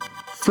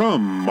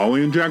From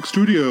Molly and Jack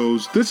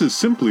Studios, this is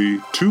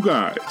Simply Two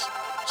Guys,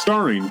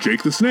 starring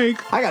Jake the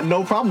Snake I got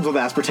no problems with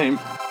aspartame.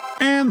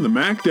 and the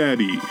Mac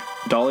Daddy.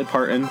 Dolly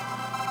Parton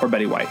or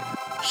Betty White.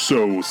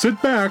 So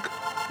sit back,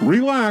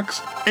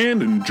 relax,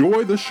 and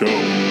enjoy the show.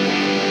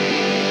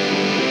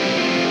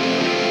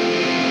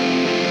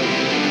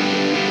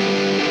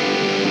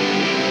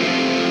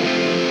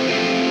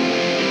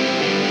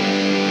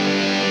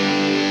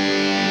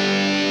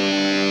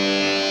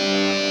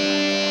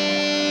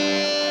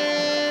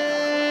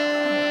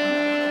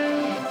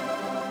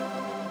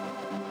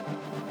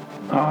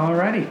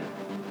 Alrighty.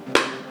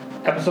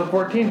 Episode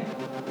 14.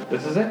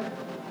 This is it.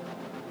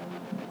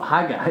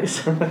 Hi,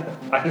 guys.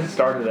 I just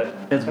started it.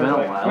 It's been a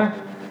while.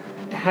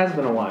 It has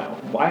been a while.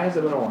 Why has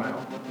it been a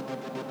while?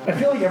 I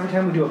feel like every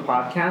time we do a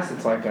podcast,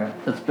 it's like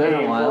It's been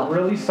a while. We're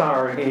really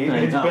sorry. I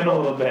It's know. been a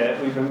little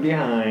bit. We've been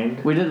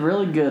behind. We did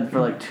really good for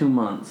like 2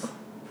 months.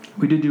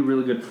 We did do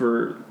really good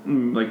for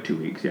like 2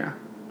 weeks, yeah.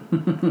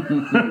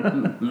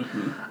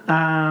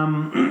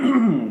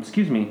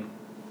 Excuse me.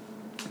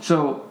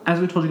 So, as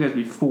we told you guys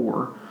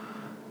before,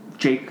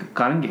 Jake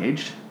got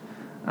engaged.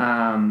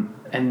 And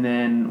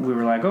then we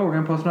were like, oh, we're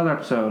going to post another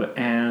episode.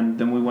 And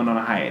then we went on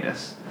a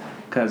hiatus.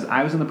 Because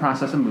I was in the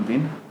process of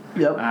moving.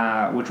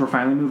 Yep. Which we're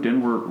finally moved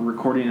in. We're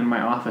recording in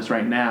my office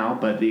right now,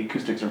 but the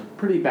acoustics are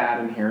pretty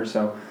bad in here,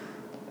 so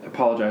I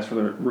apologize for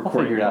the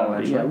recording figure it out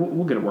quality. eventually. Yeah,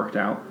 we'll get it worked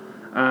out.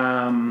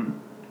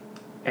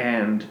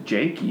 And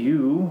Jake,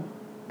 you...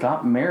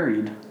 Got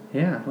married.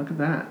 Yeah, look at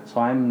that.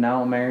 So I'm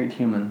now a married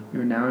human.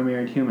 You're now a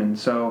married human,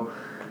 so...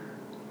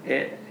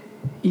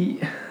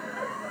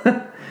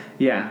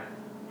 yeah.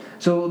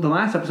 So the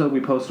last episode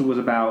we posted was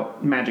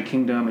about Magic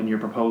Kingdom and your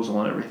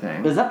proposal and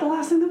everything. Is that the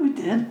last thing that we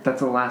did? That's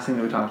the last thing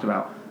that we talked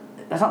about.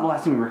 That's not the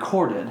last thing we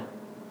recorded.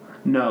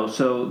 No,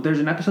 so there's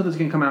an episode that's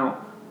going to come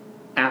out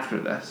after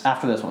this.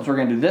 After this one. So we're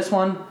going to do this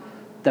one,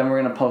 then we're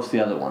going to post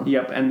the other one.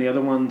 Yep, and the other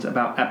one's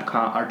about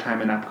Epcot, our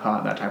time in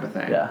Epcot, that type of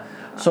thing. Yeah.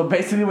 So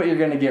basically what you're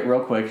going to get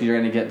real quick is you're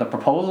going to get the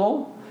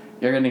proposal,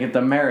 you're going to get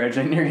the marriage,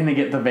 and you're going to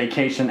get the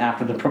vacation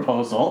after the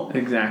proposal.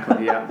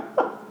 Exactly, yeah.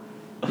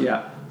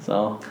 Yeah.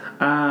 So...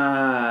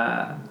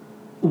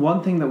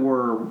 one thing that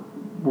we're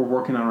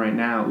working on right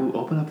now,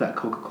 open up that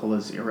Coca-Cola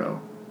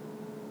Zero.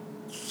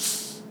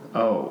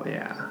 Oh,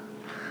 yeah.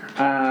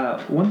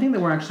 One thing that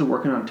we're actually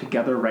working on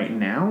together right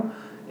now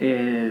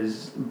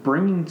is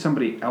bringing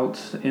somebody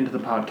else into the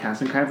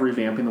podcast and kind of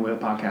revamping the way the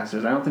podcast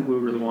is. I don't think we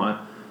really want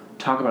to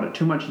talk about it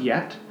too much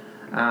yet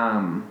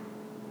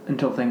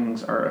until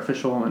things are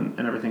official and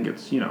everything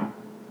gets,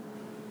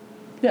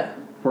 Yeah.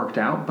 worked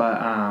out.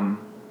 But,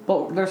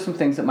 Well, there's some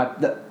things that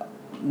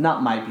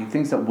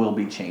things that will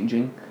be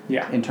changing.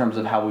 Yeah. In terms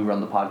of how we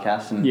run the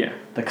podcast and Yeah.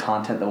 the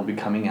content that will be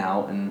coming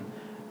out, and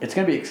it's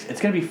going to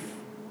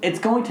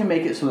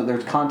make it so that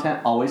there's content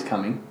always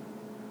coming.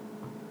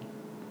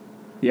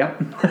 yep.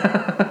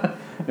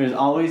 There's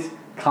always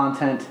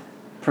content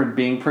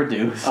being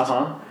produced.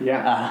 Uh-huh.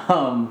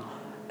 Yeah.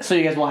 So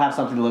you guys will have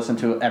something to listen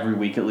to every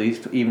week at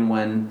least, even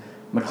when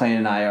McLean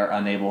and I are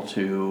unable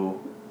to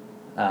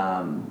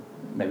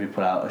maybe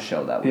put out a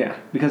show that week. Yeah,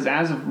 because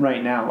as of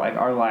right now, like,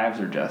 our lives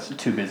are just...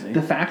 Too busy.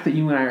 The fact that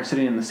you and I are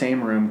sitting in the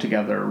same room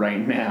together right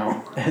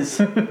now...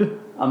 It's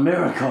a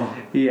miracle.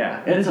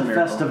 Yeah, It's a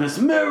miracle.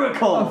 Festivus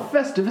miracle. A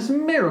Festivus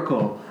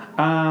miracle.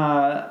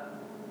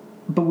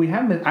 But we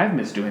have... I've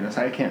missed doing this.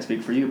 I can't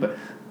speak for you, but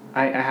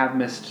I have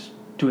missed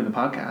doing the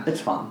podcast.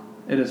 It's fun.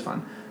 It is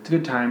fun. It's a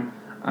good time.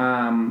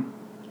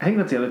 I think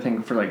that's the other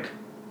thing for, like,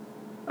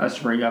 us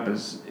to bring up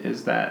is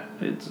that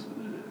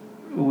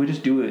we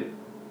just do it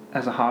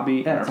as a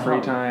hobby in our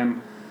free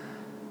time.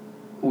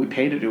 We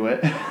pay to do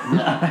it.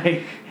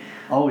 Like,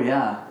 Oh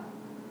yeah,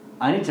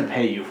 I need to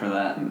pay you for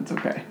that. it's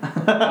okay.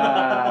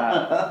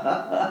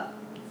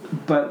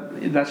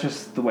 But that's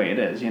just the way it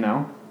is,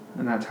 and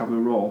that's how we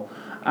roll.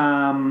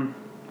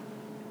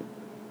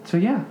 So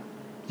yeah,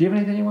 do you have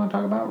anything you want to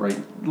talk about? Right,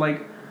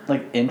 like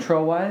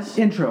intro wise?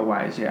 intro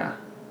wise, yeah.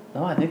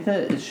 No, I think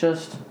that it's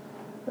just.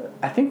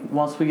 I think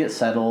once we get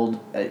settled,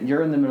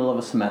 you're in the middle of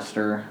a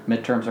semester.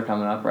 Midterms are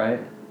coming up,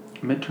 right?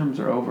 Midterms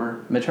are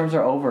over. Midterms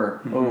are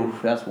over. Mm-hmm. Oh,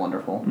 that's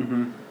wonderful.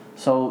 Mm-hmm.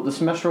 So the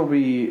semester will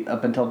be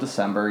up until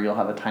December. You'll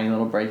have a tiny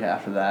little break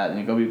after that, and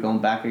you're going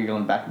back again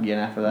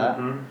after that.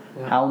 Mm-hmm.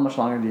 Yeah. How much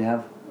longer do you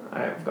have?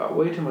 I've got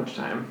way too much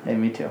time. Hey,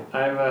 me too.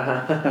 I've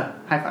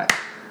high five.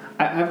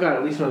 I've got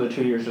at least another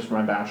 2 years just for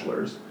my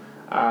bachelor's.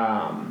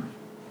 But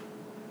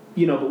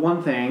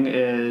one thing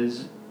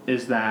is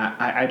that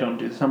I don't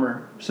do the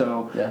summer.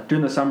 So Yeah.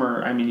 during the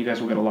summer, I mean, you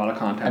guys will get a lot of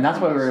content. And that's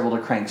from why we us. were able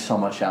to crank so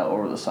much out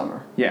over the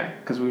summer. Yeah,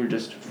 because we were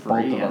just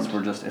free. Both of us and-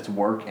 were just, it's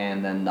work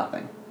and then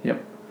nothing.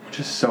 Yep. Which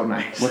is so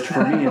nice. Which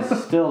for me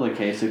is still the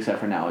case, except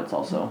for now it's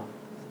also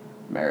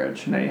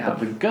marriage. now you But have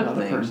the good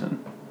another thing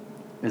person.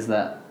 is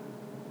that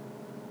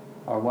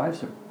our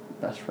wives are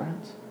best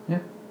friends. Yeah.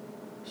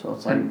 So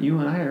it's like And you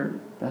and I are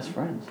best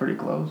friends. pretty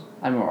close.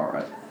 I'm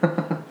alright.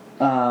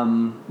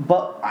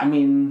 But I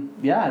mean,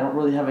 yeah, I don't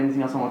really have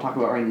anything else I want to talk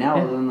about right now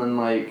Yeah. other than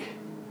like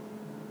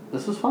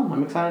this was fun.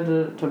 I'm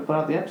excited to put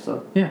out the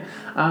episode. Yeah.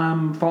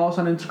 Follow us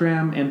on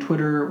Instagram and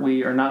Twitter.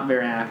 We are not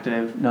very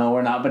active. No,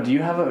 we're not. But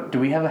do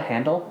we have a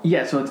handle?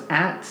 Yeah, so it's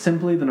at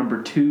simply the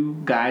number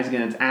 2 guys.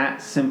 Again, it's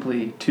at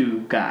simply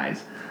 2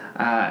 guys.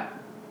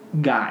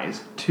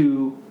 Guys,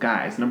 2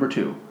 guys, number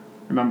 2.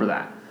 Remember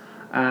that.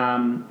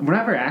 We're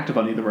not very active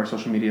on either of our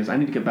social medias. I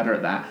need to get better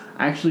at that.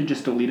 I actually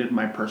just deleted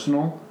my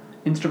personal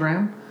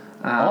Instagram.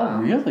 Oh,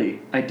 really?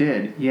 I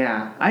did,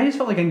 yeah. I just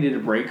felt like I needed a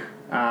break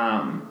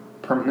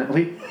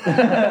permanently.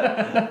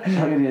 I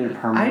needed a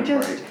permanent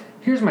break.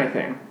 Here's my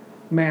thing.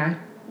 May I?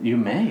 You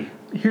may.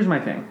 Here's my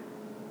thing.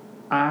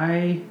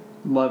 I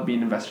love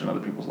being invested in other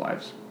people's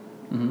lives.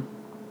 Mm-hmm.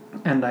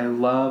 And I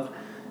love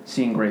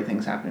seeing great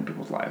things happen in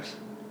people's lives.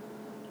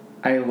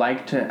 I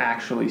like to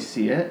actually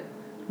see it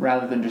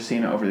rather than just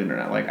seeing it over the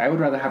internet. Like, I would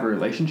rather have a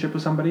relationship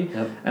with somebody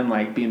and,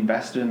 like, be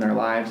invested in their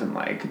lives and,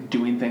 like,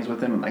 doing things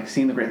with them and, like,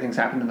 seeing the great things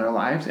happen in their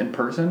lives in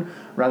person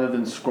rather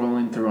than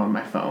scrolling through on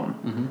my phone.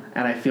 Mm-hmm.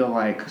 And I feel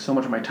like so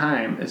much of my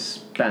time is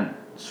spent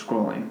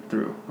scrolling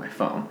through my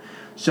phone.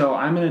 So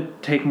I'm going to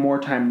take more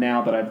time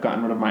now that I've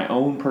gotten rid of my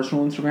own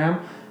personal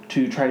Instagram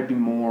to try to be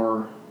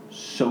more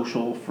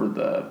social for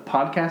the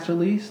podcast, at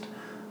least,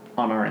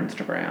 on our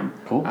Instagram.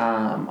 Cool.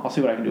 I'll see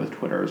what I can do with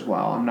Twitter as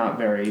well. I'm not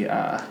very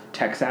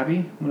tech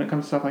savvy when it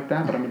comes to stuff like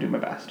that, but I'm going to do my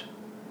best.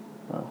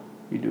 Well,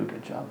 you do a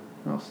good job.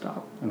 I'll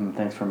stop. And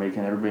thanks for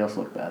making everybody else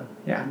look bad.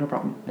 Yeah, no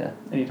problem. Yeah.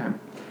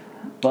 Anytime.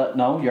 But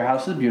no, your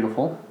house is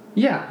beautiful.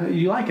 Yeah,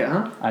 you like it,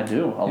 huh? I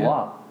do, a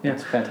lot. Yeah.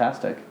 It's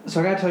fantastic.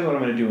 So I got to tell you what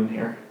I'm going to do in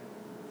here.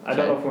 I don't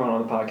Okay. know if we want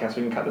on the podcast.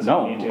 We can cut this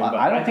No, on YouTube. But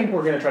I don't I think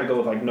we're going to try to go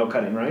with, like, no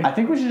cutting, right? I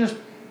think we should just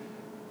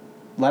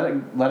let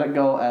it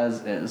go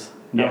as is.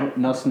 No, Yeah.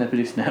 no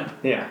snippity snip.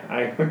 Yeah,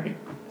 I agree.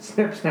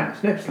 Snip, snap,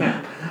 snip,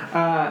 snap.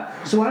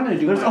 So what I'm going to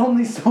do... There's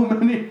only so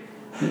many.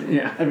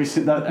 Yeah. Have you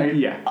seen that?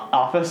 Yeah.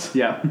 Office?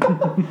 Yeah. Do you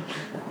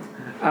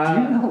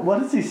know, what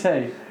does he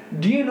say?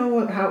 Do you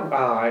know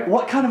how...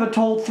 What kind of a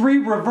toll 3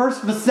 reverse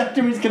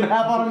vasectomies can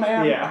have on a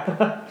man?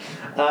 Yeah.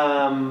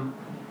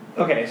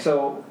 Okay,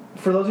 so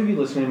for those of you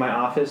listening, my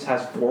office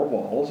has 4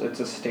 walls. It's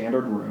a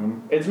standard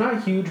room. It's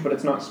not huge, but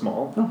it's not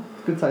small. Oh,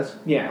 good size.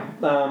 Yeah.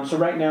 So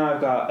right now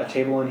I've got a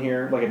table in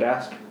here, like a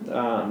desk.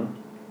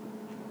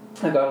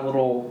 I've got a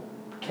little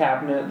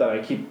cabinet that I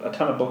keep a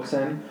ton of books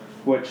in,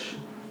 which,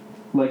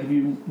 like, if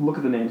you look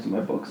at the names of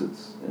my books,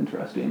 it's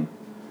interesting.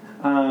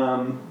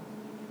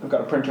 I've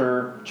got a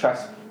printer,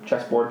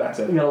 chessboard, that's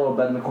it. You got a little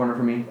bed in the corner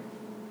for me.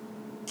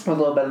 A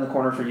little bed in the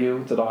corner for you.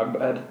 It's a dog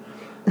bed.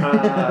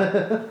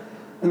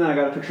 And then I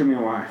got a picture of me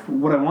and my wife.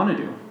 What I want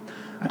to do,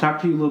 I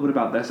talked to you a little bit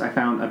about this. I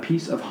found a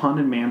piece of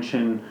Haunted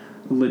Mansion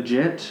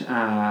legit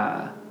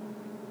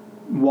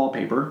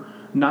wallpaper.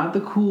 Not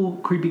the cool,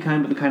 creepy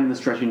kind, but the kind in the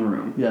stretching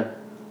room. Yeah.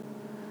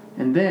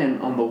 And then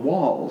on the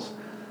walls,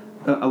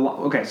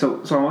 okay,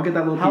 so I want to get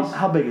that little piece.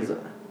 How big is it?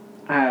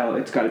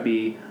 It's got to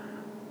be,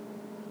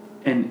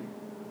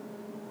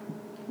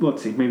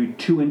 let's see, maybe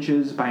 2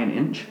 inches by 1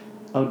 inch.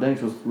 Oh, dang,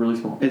 so it's really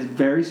small. It's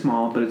very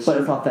small, but it's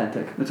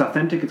authentic. It's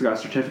authentic. It's got a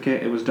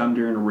certificate. It was done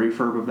during a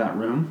refurb of that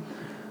room.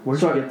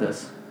 Where'd you get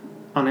this?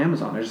 On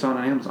Amazon. I just saw it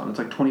on Amazon. It's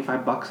like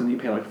 $25 and you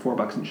pay like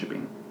 $4 in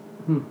shipping.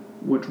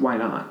 Which, why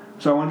not?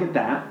 So I want to get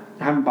that.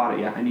 I haven't bought it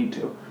yet. I need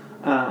to.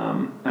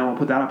 And I want to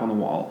put that up on the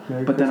wall.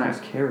 Merry but Christmas,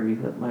 then Carrie.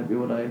 That might be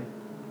what I...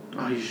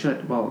 Oh, you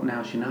should. Well,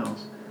 now she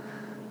knows.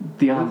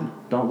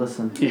 Don't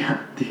listen.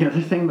 Yeah. The other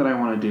thing that I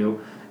want to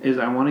do is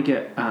I want to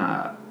get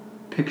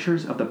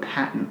pictures of the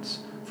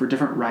patents for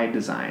different ride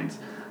designs.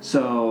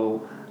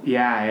 So,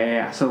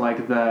 yeah. So,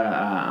 like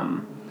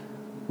the,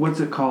 what's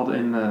it called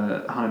in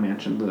the Haunted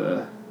Mansion?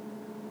 The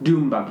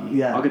Doom Buggy.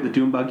 Yeah. I'll get the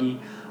Doom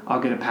Buggy.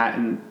 I'll get a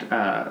patent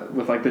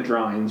with, like, the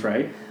drawings,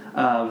 right,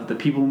 of the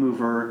People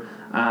Mover,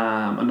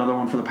 another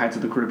one for the Pirates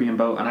of the Caribbean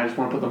boat, and I just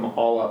want to put them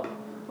all up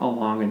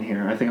along in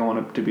here. I think I want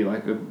it to be,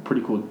 like, a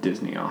pretty cool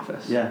Disney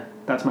office. Yeah.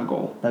 That's my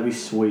goal. That'd be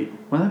sweet.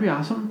 Wouldn't that be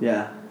awesome?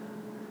 Yeah.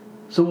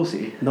 So we'll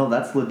see. No,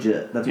 that's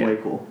legit. That's way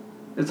cool.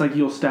 It's like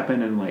you'll step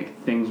in and,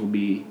 like, things will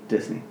be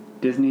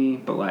Disney,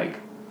 but, like,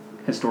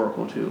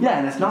 historical too. Yeah,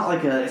 and it's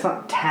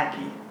not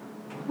tacky.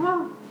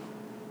 Well,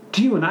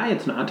 to you and I,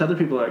 it's not. To other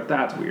people, like,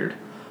 that's weird.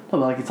 No,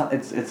 but like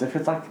it's if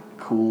it's like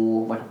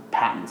cool, like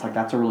patents, like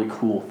that's a really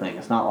cool thing.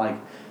 It's not like,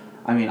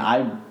 I mean,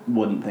 I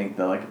wouldn't think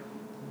that like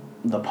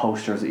the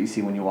posters that you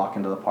see when you walk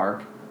into the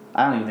park.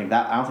 I don't think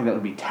that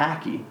would be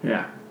tacky.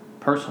 Yeah.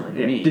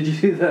 Personally, Yeah. me. Did you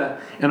see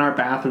in our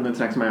bathroom that's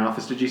next to my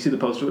office? Did you see the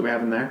poster that we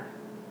have in there?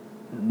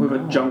 We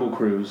have a Jungle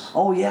Cruise.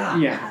 Oh yeah.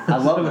 Yeah. I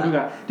love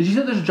that. Did you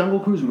see there's a Jungle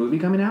Cruise movie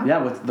coming out? Yeah,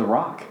 with The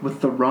Rock.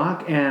 With The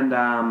Rock and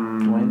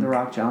Dwayne The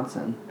Rock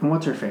Johnson. And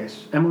what's her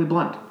face? Emily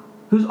Blunt.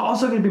 Who's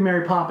also going to be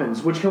Mary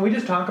Poppins, which, can we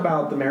just talk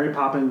about the Mary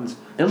Poppins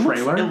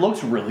trailer? It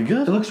looks really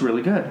good. It looks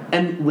really good.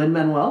 And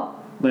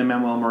Lin-Manuel?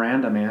 Lin-Manuel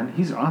Miranda, man.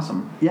 He's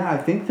awesome. Yeah, I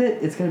think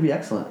that it's going to be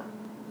excellent.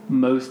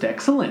 Most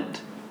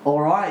excellent. All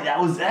right, that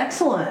was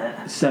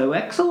excellent. So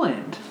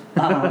excellent.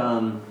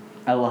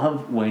 I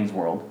love Wayne's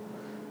World.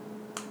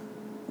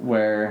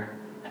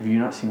 Have you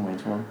not seen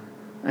Wayne's World?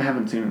 I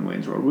haven't seen it in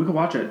Wayne's World. We could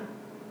watch it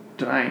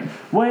denying.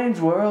 Wayne's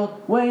World,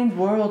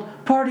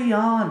 party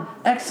on,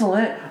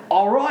 excellent.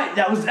 All right,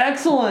 that was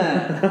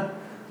excellent.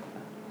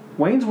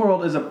 Wayne's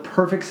World is a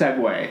perfect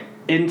segue.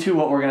 Into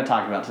what we're going to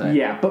talk about today.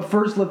 Yeah, but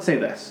first let's say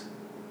this.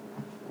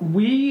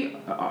 We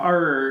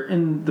are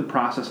in the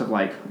process of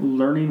like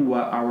learning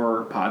what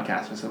our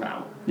podcast is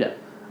about. Yeah.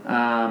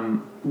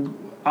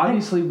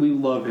 Obviously, we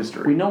love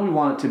history. We know we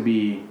want it to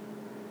be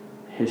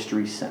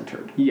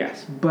history-centered.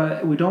 Yes,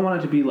 but we don't want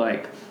it to be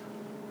like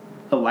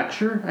a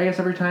lecture, I guess,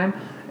 every time,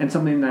 and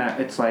something that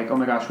it's like, oh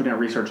my gosh, we didn't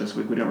research this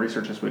week,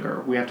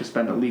 or we have to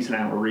spend at least an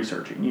hour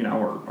researching,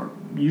 or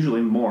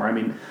usually more. I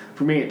mean,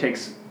 for me, it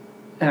takes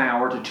an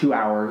hour to 2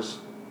 hours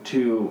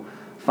to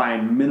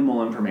find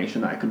minimal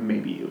information that I could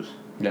maybe use.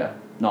 Yeah.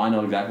 No, I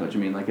know exactly what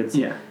you mean. Like,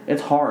 Yeah.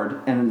 it's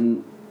hard,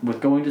 and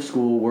with going to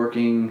school,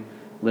 working,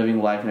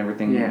 living life and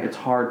everything, Yeah. it's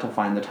hard to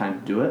find the time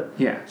to do it.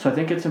 Yeah. So I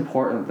think it's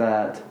important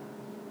that,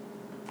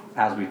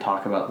 as we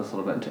talk about this a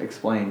little bit to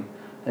explain,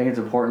 I think it's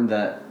important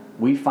that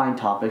we find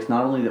topics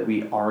not only that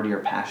we already are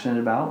passionate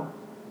about,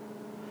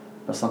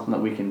 but something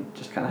that we can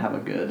just kind of have a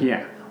good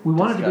Yeah. We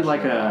want it to be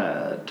like discussion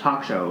a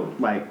talk show,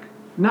 like,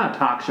 not a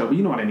talk show, but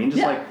you know what I mean,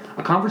 just Yeah. like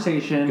a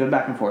conversation. good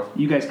back and forth.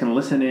 You guys can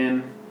listen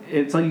in.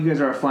 It's like you guys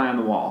are a fly on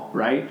the wall,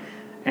 right?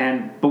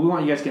 But we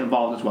want you guys to get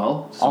involved as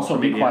well. Also, Social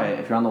be media. quiet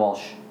if you're on the wall.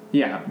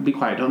 Yeah, be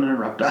quiet. Don't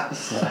interrupt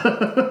us.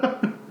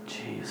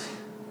 Jeez.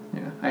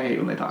 Yeah, I hate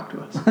when they talk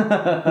to us.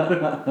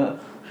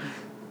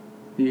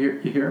 You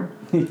hear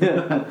them?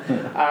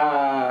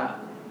 Yeah.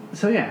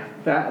 So yeah,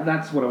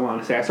 that's what I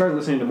wanted to say. I started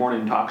listening to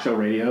morning talk show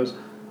radios.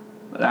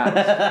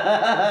 That's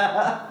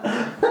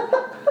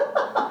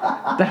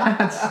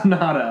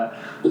not a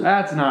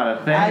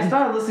thing. I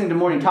started listening to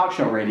morning talk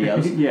show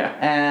radios. Yeah.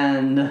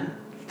 And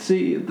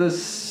See, the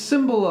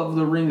symbol of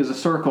the ring is a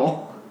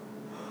circle.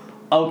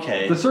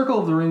 okay. The circle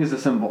of the ring is a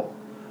symbol.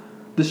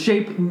 The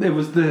shape, it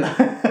was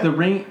the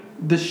ring,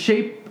 the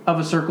shape of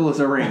a circle is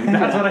a ring.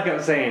 That's what I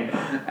kept saying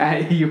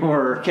at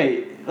your...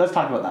 Okay, let's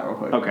talk about that real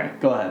quick. Okay.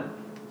 Go ahead.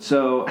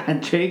 So,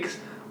 at Jake's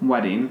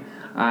wedding,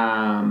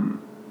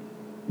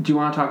 do you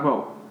want to talk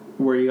about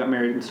where you got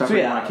married and stuff, So, or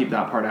yeah. you want to keep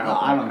that part out? No,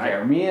 I don't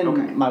care. Me and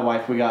Okay. my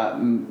wife, we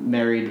got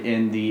married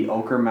in the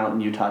Oquirrh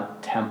Mountain, Utah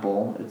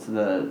Temple. It's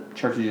the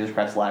Church of Jesus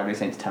Christ of Latter-day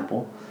Saints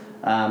Temple.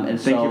 And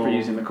Thank you for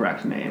using the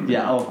correct name.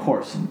 Yeah, oh, of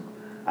course.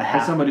 I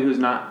have As somebody who's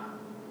not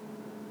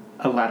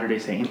a Latter-day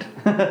Saint,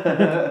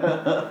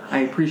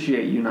 I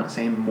appreciate you not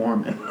saying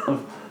Mormon.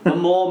 the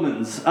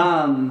Mormons.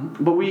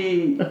 But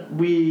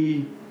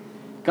we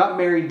got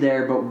married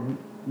there. But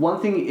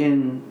one thing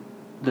in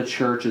the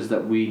church is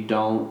that we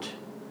don't.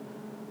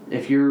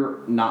 If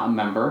you're not a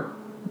member,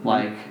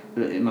 like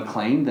in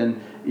McLean,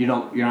 then you're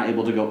not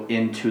able to go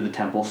into the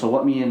temple. So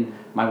what me and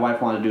my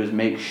wife want to do is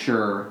make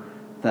sure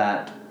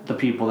that the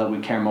people that we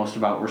care most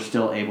about were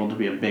still able to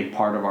be a big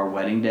part of our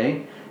wedding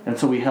day. And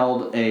so we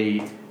had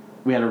a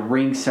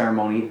ring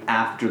ceremony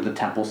after the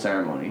temple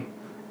ceremony.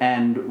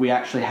 And we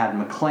actually had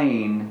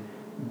McLean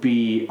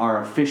be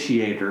our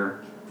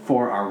officiator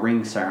for our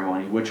ring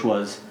ceremony, which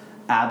was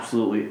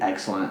absolutely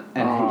excellent.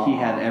 And he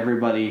had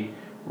everybody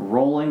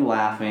rolling,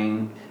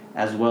 laughing,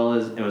 as well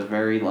as it was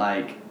very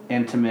like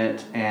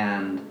intimate,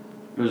 and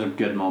it was a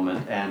good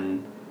moment.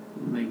 And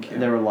Thank you.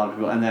 there were a lot of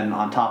people. And then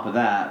on top of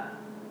that,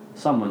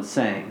 someone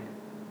sang.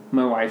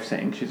 My wife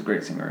sang. She's a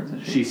great singer,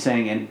 isn't she? She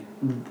sang and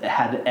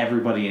had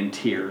everybody in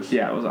tears.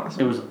 Yeah, it was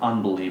awesome. It was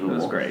unbelievable. It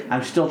was great.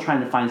 I'm still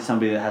trying to find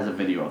somebody that has a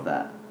video of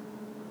that,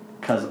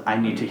 because I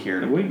need to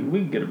hear it. We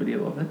can get a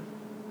video of it.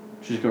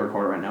 Should just go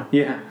record it right now.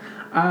 Yeah.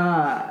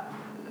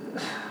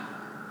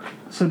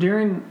 So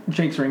during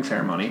Jake's ring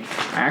ceremony,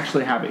 I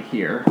actually have it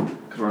here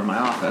because we're in my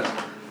office.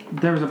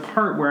 There was a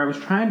part where I was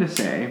trying to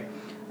say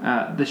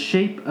the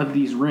shape of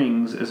these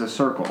rings is a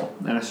circle,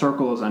 and a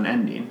circle is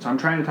unending. So I'm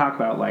trying to talk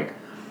about like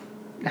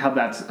how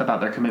that's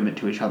about their commitment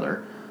to each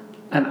other.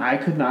 And I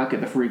could not get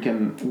the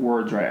freaking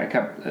words right.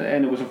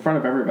 And it was in front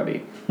of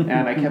everybody.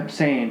 And I kept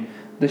saying,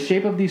 the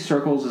shape of these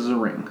circles is a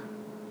ring.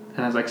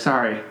 And I was like,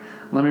 sorry,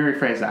 let me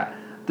rephrase that.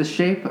 The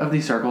shape of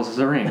these circles is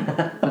a ring.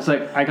 It's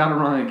like, I got it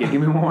wrong again.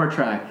 Give me one more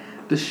try.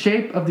 The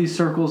shape of these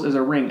circles is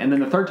a ring. And then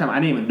the third time, I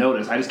didn't even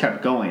notice. I just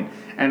kept going.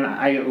 And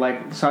I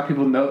like saw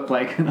people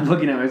looking at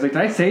me. I was like,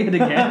 did I say it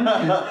again?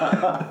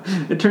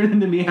 It turned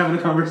into me having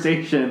a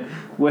conversation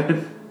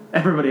with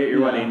everybody at your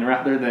wedding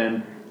rather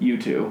than you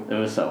two. It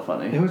was so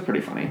funny. It was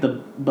pretty funny.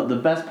 But the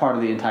best part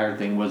of the entire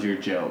thing was your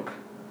joke.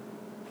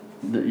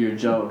 Your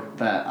joke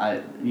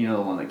that the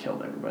one that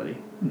killed everybody.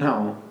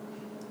 No.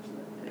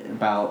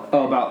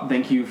 About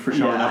thank you for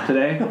showing up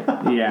today?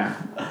 Yeah.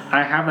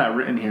 I have that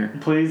written here.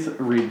 Please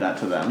read that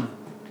to them.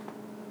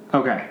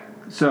 Okay.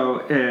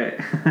 So it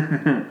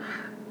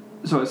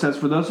says,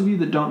 for those of you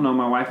that don't know,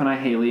 my wife and I,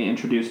 Haley,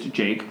 introduced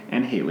Jake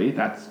and Haley.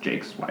 That's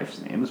Jake's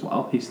wife's name as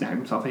well. He snagged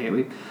himself a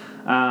Haley.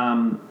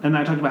 And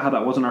I talked about how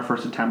that wasn't our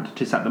first attempt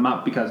to set them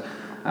up because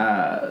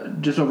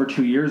just over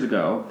 2 years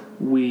ago,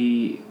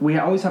 we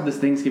always have this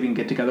Thanksgiving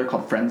get-together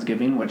called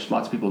Friendsgiving, which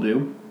lots of people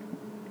do.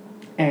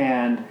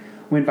 And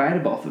we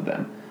invited both of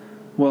them.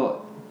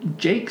 Well,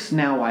 Jake's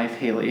now wife,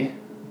 Haley,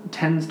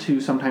 tends to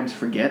sometimes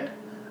forget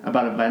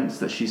about events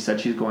that she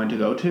said she's going to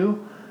go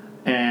to,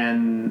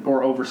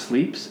 or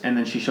oversleeps, and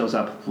then she shows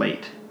up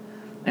late.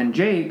 And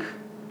Jake,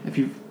 if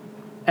you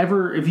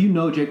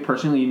know Jake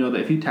personally, you know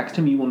that if you text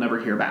him, you will never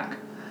hear back.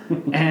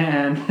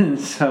 And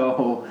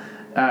so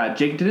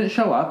Jake didn't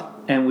show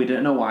up, and we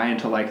didn't know why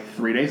until like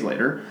 3 days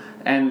later.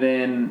 And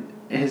then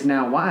his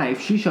now wife,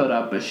 she showed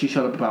up, but she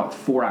showed up about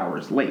 4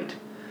 hours late.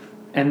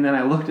 And then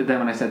I looked at them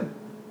and I said,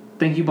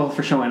 "Thank you both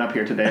for showing up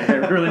here today.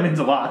 It really means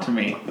a lot to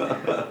me."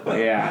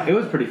 Yeah, it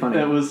was pretty funny.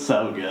 It was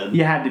so good.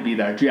 You had to be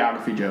there.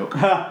 Geography joke.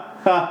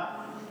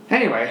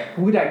 Anyway,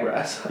 we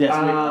digress. Yes,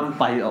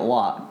 by a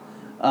lot.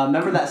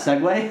 Remember that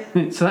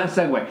segue? So that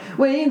segue.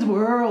 Wayne's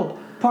World.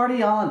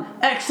 Party on.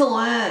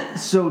 Excellent.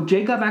 So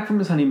Jake got back from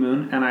his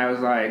honeymoon, and I was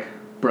like,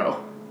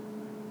 "Bro."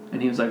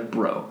 And he was like,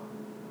 "Bro."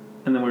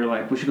 And then we were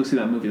like, we should go see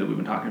that movie that we've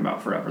been talking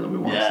about forever that we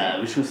want to see. Yeah,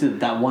 we should go see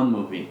that one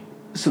movie.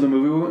 So the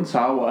movie we went and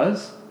saw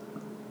was?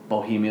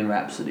 Bohemian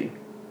Rhapsody.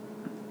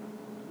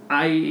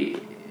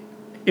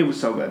 It was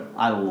so good.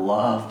 I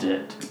loved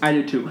it. I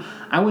did too.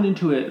 I went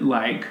into it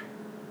like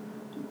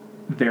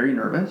very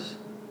nervous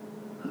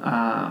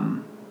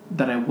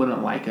that I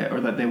wouldn't like it,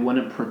 or that they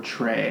wouldn't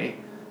portray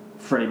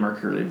Freddie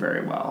Mercury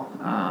very well.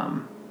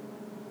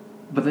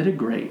 But they did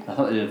great. I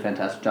thought they did a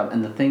fantastic job.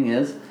 And the thing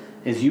is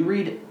you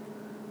read...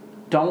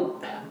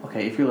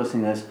 if you're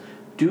listening to this,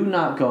 do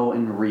not go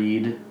and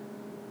read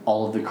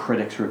all of the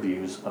critics'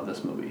 reviews of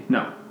this movie.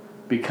 No.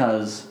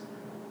 Because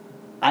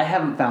I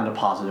haven't found a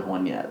positive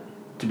one yet,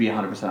 to be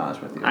 100%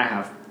 honest with you. I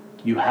have.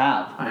 You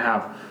have? I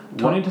have.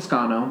 Tony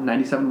Toscano,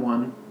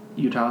 97.1,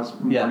 Utah's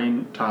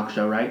morning talk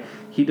show, right?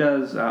 He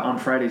does, on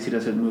Fridays, he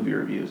does his movie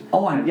reviews.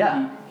 Oh,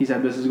 yeah. He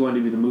said this is going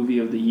to be the movie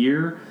of the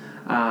year.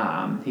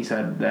 He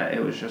said that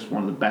it was just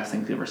one of the best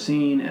things he's ever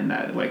seen, and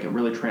that like it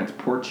really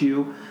transports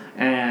you.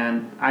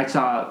 And I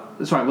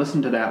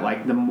listened to that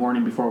like the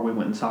morning before we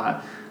went and saw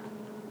it,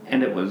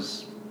 and it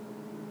was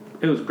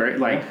great.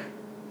 Like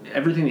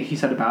everything that he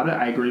said about it,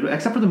 I agreed with,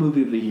 except for the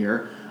movie of the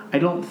year. I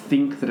don't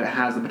think that it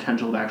has the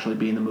potential to actually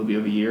be in the movie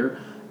of the year,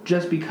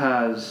 just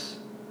because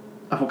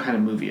of what kind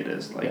of movie it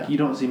is. Like you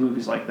don't see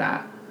movies like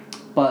that.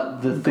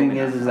 But the thing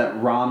is that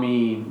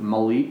Rami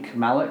Malek.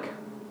 I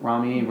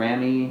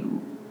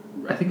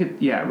think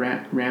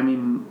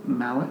Rami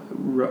Malek.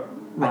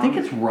 I think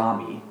it's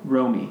Rami.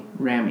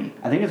 Rami.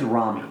 I think it's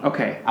Rami.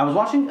 Okay. I was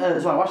watching.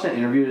 So I watched that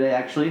interview today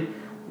actually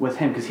with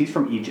him because he's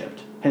from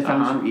Egypt. His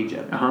family's from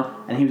Egypt.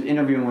 And he was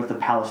interviewing with the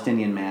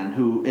Palestinian man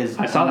who is.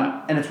 I saw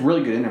that, and it's a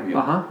really good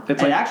interview.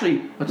 It's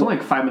only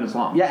like 5 minutes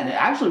long. Yeah, and it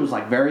actually was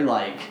like very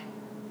like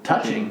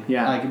touching.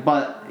 Yeah. Like,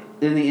 but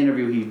in the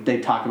interview,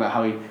 they talk about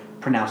how he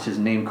pronounced his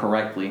name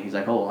correctly. He's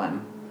like, "Oh,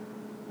 I'm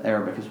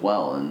Arabic as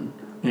well," and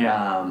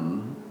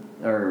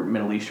or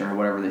Middle Eastern or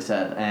whatever they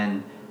said,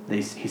 and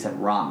he said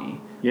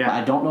Rami. Yeah. But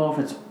I don't know if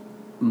it's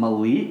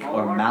Malik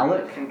or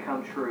Malik. Can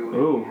come true.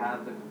 Ooh.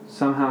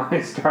 Somehow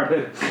I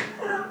started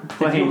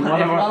playing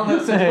one of our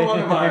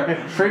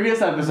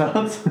previous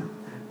episodes.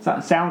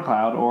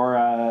 SoundCloud,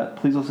 or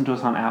please listen to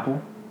us on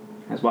Apple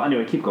as well.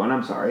 Anyway, keep going.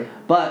 I'm sorry.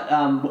 But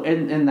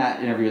in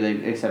that interview,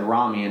 they said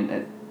Rami,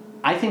 and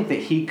I think that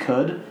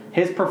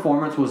his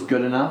performance was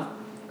good enough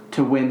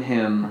to win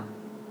him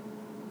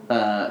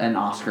an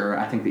Oscar.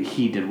 I think that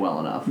he did well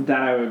enough.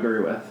 That I would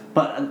agree with.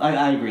 But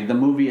I agree. The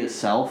movie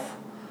itself,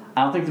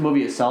 I don't think the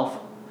movie itself,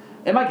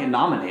 it might get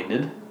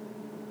nominated,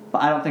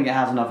 but I don't think it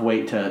has enough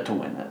weight to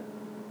win it,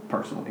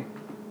 personally.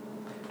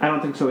 I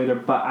don't think so either,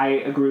 but I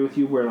agree with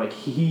you where like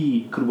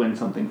he could win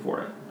something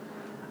for it.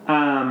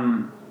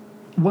 One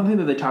thing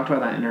that they talked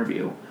about in that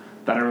interview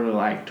that I really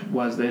liked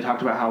was they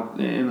talked about how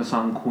in the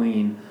song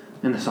Bohemian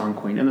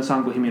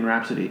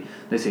Rhapsody,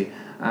 they say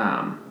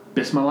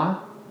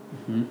Bismillah,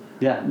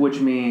 which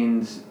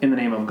means in the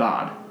name of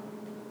God,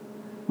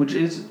 which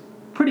is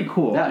pretty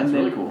cool. Yeah, it's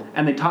really cool.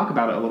 And they talk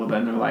about it a little bit,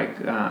 and they're like,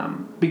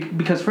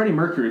 because Freddie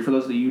Mercury, for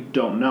those of you who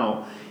don't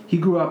know, he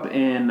grew up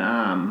in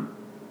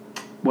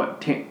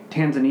Tanzania?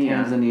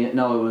 Tanzania.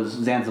 No, it was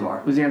Zanzibar.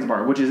 It was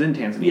Zanzibar, which is in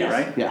Tanzania, Yes.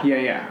 right? Yeah.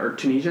 Yeah. Or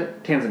Tunisia?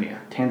 Tanzania.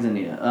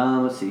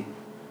 Let's see.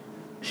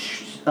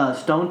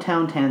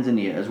 Stonetown,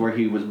 Tanzania is where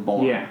he was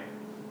born. Yeah.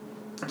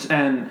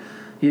 And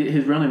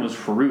his real name was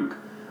Farouk.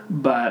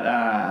 But,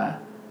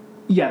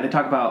 they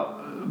talk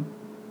about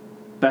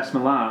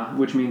Bismillah,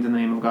 which means in the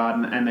name of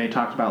God, and they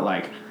talked about,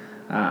 like,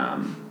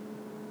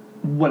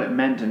 what it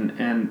meant.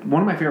 And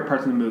one of my favorite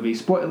parts of the movie,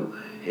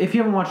 if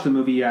you haven't watched the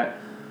movie yet,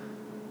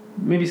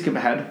 maybe skip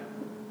ahead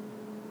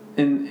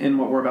in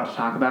what we're about to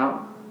talk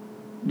about.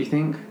 Do you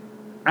think?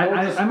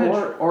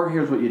 Or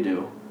here's what you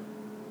do.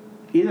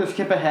 Either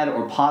skip ahead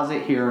or pause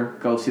it here,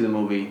 go see the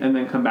movie, and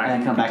then come back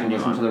and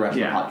listen to the rest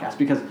of the podcast.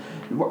 Because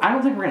I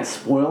don't think we're going to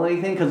spoil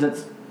anything because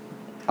it's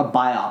a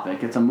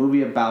biopic. It's a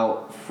movie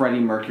about Freddie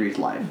Mercury's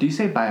life. Do you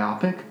say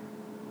biopic?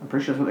 I'm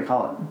pretty sure that's what they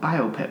call it.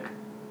 Biopic.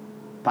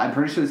 But I'm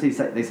pretty sure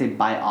they say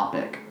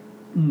biopic.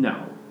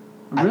 No.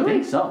 Really? I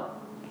think so.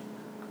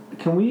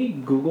 Can we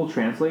Google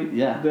Translate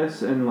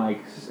this and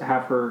like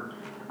have her...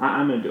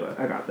 I'm going to do it.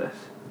 I got this.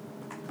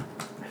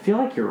 I feel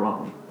like you're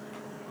wrong.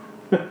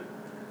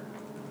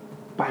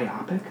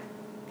 Biopic?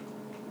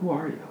 Who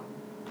are you?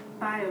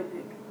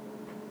 Biopic.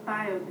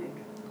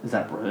 Is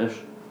that British?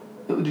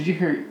 Did you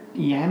hear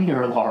Yanni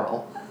or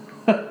Laurel?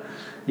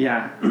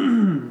 Yeah.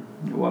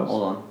 It was.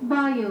 Hold on.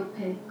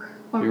 Biopic.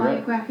 Or You're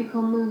right.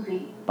 biographical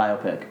movie.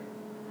 Biopic.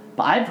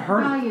 But I've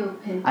heard...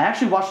 Biopic. I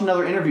actually watched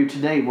another interview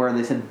today where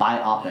they said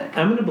biopic.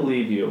 I'm gonna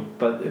believe you,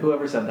 but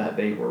whoever said that,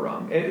 they were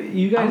wrong.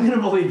 You guys. I'm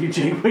gonna believe you,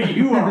 Jake, but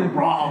you are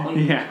wrong.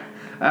 Yeah.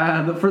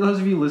 For those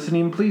of you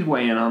listening, please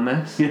weigh in on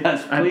this.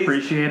 Yes, please. I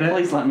appreciate it.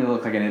 Please let me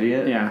look like an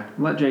idiot. Yeah.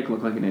 Let Jake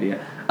look like an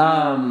idiot.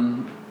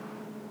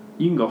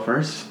 You can go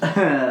first.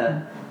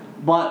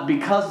 But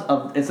because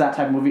of it's that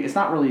type of movie, it's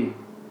not really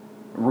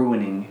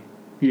ruining.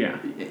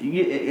 Yeah.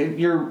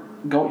 You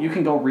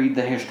can go read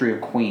the history of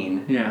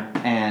Queen. Yeah.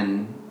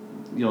 And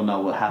you'll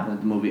know what happened in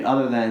the movie.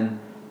 Other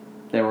than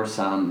there were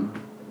some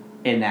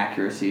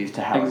inaccuracies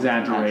to how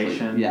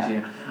exaggerations.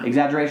 Yeah.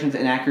 Exaggerations,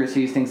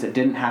 inaccuracies, things that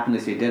didn't happen. They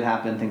say did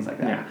happen, things like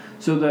that. Yeah.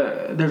 So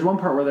there's one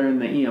part where they're in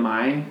the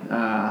EMI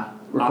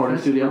Recording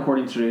office, studio.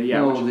 Recording studio. Yeah.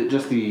 No,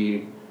 just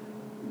the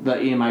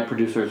EMI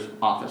producer's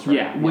office. Right?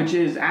 Yeah, which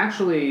is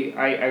actually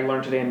I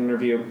learned today in an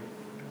interview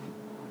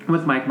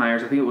with Mike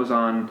Myers. I think it was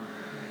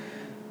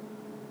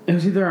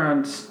either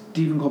on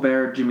Stephen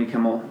Colbert or Jimmy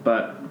Kimmel,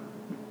 but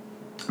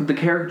the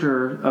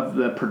character of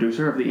the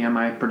producer, of the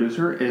EMI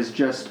producer, is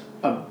just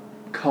a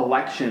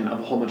collection of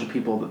a whole bunch of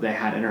people that they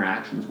had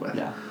interactions with.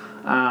 Yeah.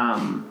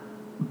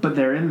 But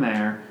they're in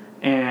there,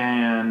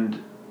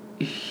 and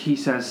he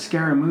says,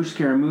 Scaramouche,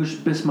 Scaramouche,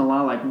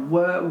 Bismillah, like,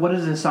 what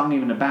is this song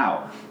even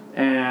about?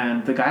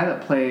 And the guy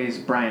that plays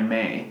Brian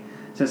May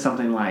says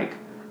something like,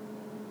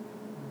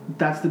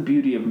 that's the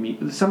beauty of me.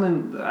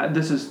 Something,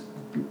 this is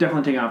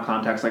definitely taken out of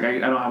context, like, I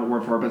don't have a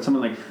word for it, but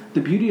something like,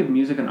 the beauty of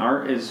music and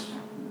art is,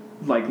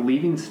 like,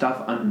 leaving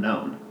stuff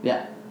unknown.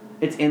 Yeah.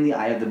 It's in the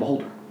eye of the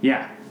beholder.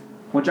 Yeah.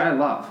 Which I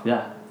love.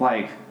 Yeah.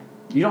 Like...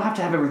 You don't have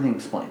to have everything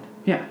explained.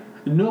 Yeah.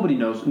 Nobody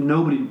knows.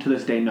 Nobody to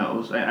this day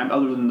knows,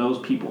 other than those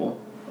people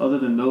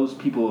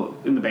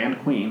in the band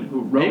Queen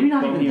who wrote Maybe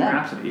not even Bohemian them.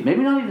 Rhapsody.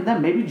 Maybe not even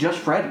them. Maybe just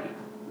Freddie.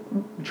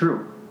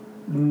 True.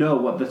 Know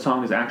what the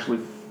song is actually,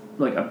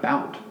 like,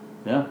 about.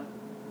 Yeah.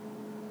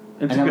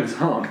 It's a good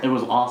song. It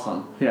was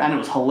awesome. Yeah. And it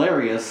was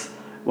hilarious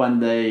when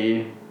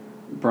they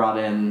brought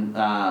in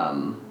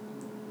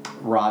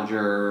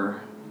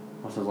Roger...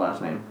 What's his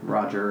last name?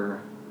 What's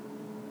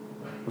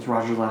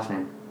Roger's last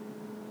name?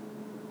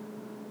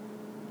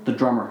 The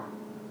drummer.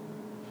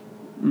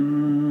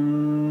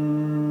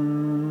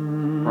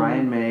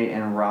 Brian May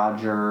and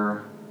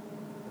Roger...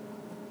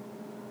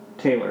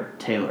 Taylor.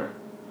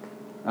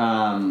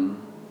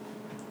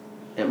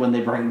 When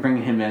they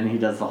bring him in, he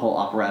does the whole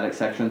operatic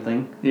section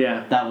thing.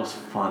 Yeah. That was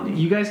funny.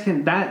 You guys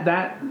can...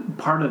 That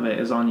part of it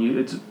is on you.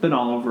 It's been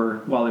all over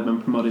while they've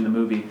been promoting the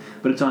movie,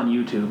 but it's on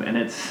YouTube, and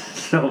it's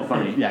so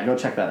funny. Yeah, go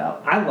check that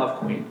out. I love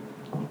Queen.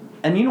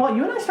 And you know what?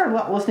 You and I started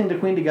listening to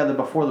Queen together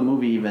before the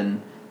movie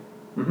even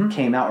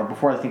came out, or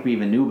before I think we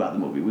even knew about the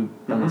movie. We've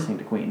been listening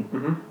to Queen.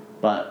 Mm-hmm.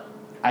 But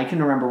I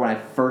can remember when I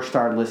first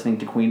started listening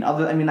to Queen.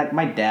 Like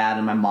my dad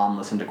and my mom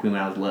listened to Queen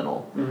when I was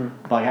little. Mm-hmm.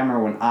 But like I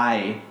remember when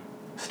I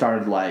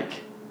started like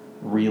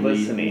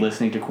really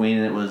listening to Queen,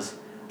 and it was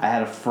I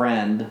had a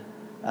friend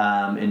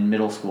in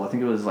middle school. I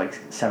think it was like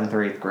 7th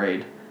or 8th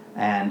grade.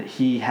 And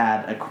he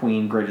had a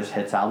Queen Greatest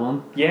Hits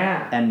album.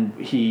 Yeah. And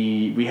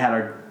we had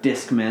our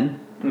Discman.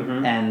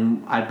 Mm-hmm.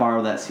 And I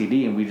borrowed that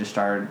CD, and we just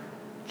started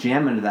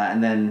jamming to that.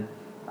 And then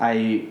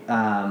I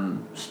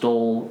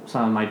stole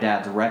some of my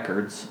dad's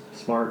records.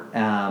 Smart.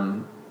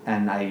 And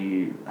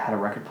I had a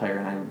record player,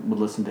 and I would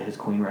listen to his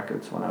Queen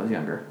records when I was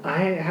younger.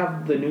 I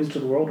have the News to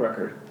the World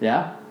record.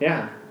 Yeah?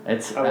 Yeah. I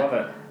love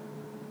it.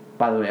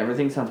 By the way,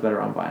 everything sounds better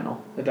on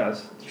vinyl. It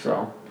does. It's true.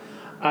 So.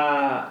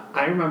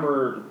 I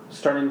remember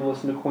starting to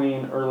listen to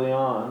Queen early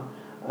on.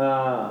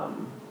 I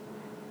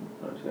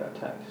just got a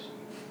text.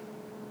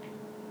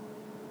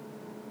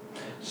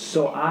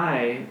 So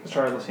I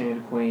started listening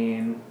to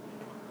Queen,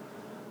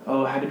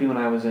 it had to be when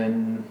I was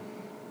in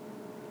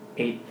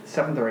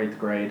 7th or 8th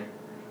grade.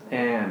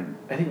 And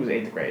I think it was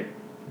 8th grade.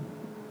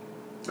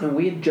 And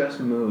we had just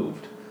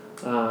moved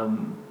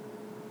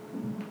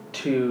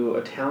to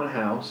a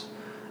townhouse,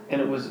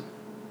 and it was...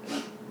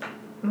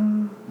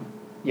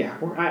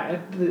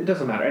 it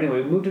doesn't matter.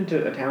 Anyway, we moved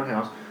into a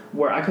townhouse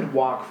where I could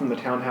walk from the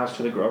townhouse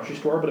to the grocery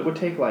store, but it would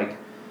take like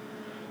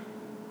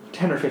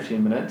 10 or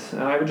 15 minutes,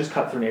 and I would just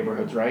cut through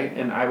neighborhoods, right?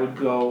 And I would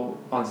go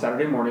on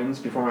Saturday mornings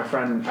before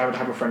I would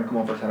have a friend come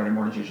over Saturday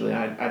mornings usually,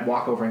 and I'd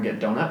walk over and get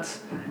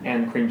donuts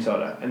and cream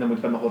soda, and then we'd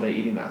spend the whole day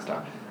eating that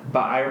stuff.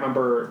 But I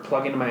remember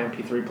plugging in my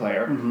MP3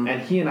 player, and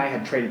he and I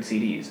had traded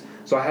CDs.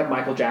 So I had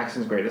Michael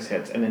Jackson's greatest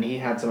hits, and then he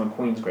had some of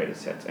Queen's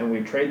greatest hits, and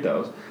we'd trade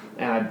those,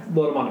 and I'd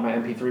load them onto my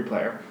MP3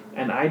 player.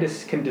 And I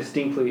just can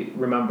distinctly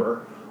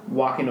remember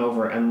walking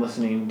over and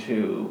listening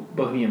to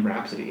Bohemian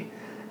Rhapsody.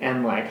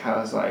 And, like, I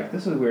was like,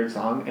 this is a weird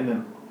song. And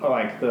then,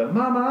 like, the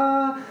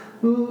mama,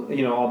 ooh,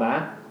 all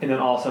that. And then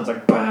all of a sudden it's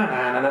like,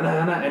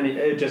 ba-na-na-na-na-na, and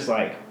it just,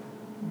 like,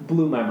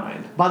 blew my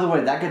mind. By the way,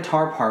 that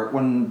guitar part,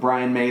 when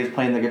Brian May is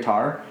playing the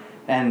guitar,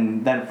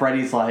 and then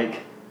Freddie's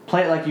like,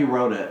 play it like you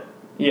wrote it.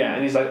 Yeah,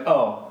 and he's like,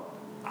 oh,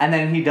 And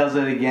then he does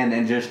it again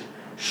and just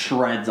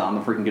shreds on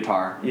the freaking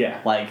guitar. Yeah.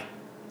 Like,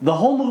 the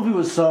whole movie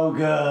was so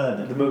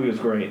good. The movie was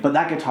great. But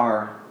that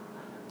guitar,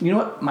 you know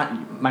what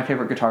my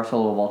favorite guitar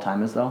solo of all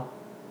time is, though?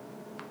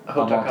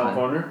 Hotel all time.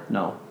 California?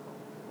 No.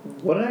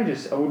 What did I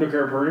just... Oda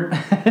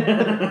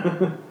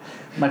Carpenter?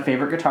 My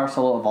favorite guitar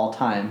solo of all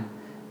time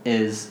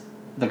is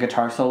the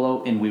guitar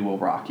solo in We Will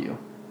Rock You.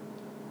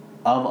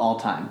 Of all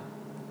time.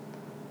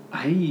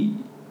 I...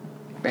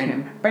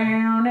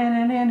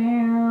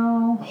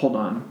 Hold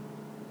on.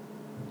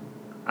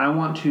 I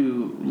want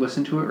to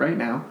listen to it right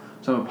now,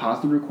 so I'm going to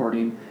pause the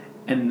recording,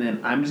 and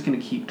then I'm just going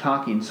to keep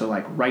talking. So,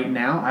 like, right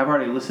now, I've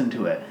already listened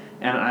to it,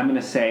 and I'm going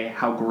to say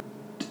how great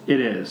it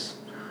is.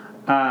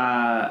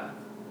 Yeah,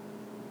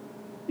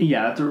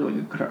 that's a really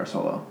good guitar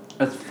solo.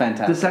 It's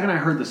fantastic. The second I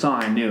heard the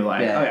song, I knew,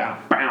 like, Yeah. oh, yeah.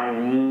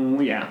 Bow,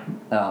 yeah.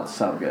 Oh, it's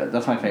so good.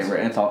 That's my favorite.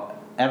 And it's all...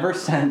 Ever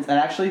since... And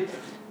actually,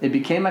 it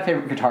became my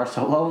favorite guitar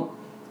solo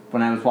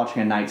when I was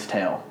watching A Knight's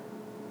Tale.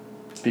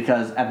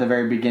 Because at the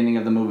very beginning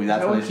of the movie,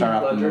 that's that where they with start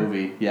Heath off the Ledger?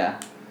 movie. Yeah.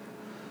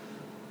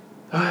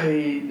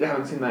 I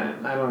haven't seen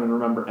that. I don't even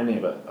remember any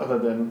of it other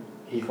than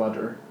Heath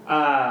Ledger.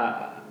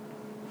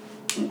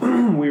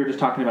 We were just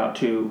talking about,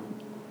 too,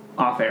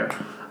 off air.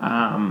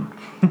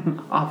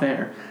 Off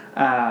air.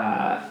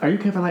 Are you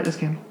okay if I light this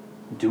candle?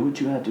 Do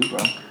what you gotta do, bro.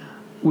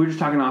 We were just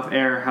talking off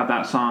air how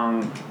that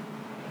song,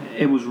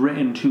 it was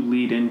written to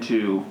lead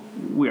into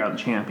We Are the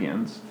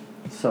Champions.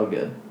 So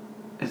good.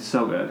 It's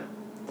so good.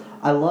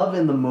 I love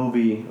in the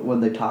movie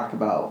when they talk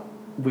about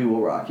We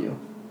Will Rock You.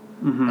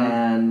 Mm-hmm.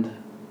 And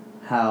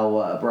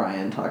how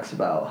Brian talks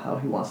about how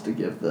he wants to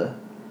give the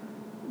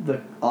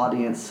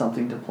audience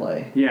something to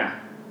play. Yeah.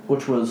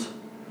 Which was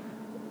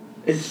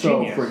It's so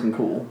genius. freaking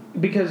cool.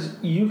 Because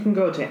you can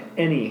go to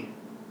any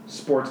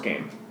sports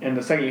game, and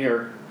the second you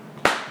hear,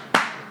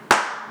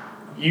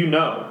 you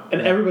know,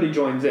 and everybody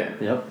joins in.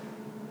 Yep.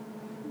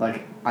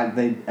 Like,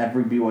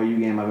 every BYU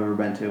game I've ever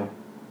been to,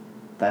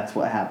 that's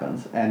what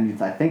happens.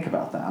 And I think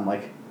about that, I'm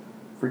like,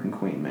 freaking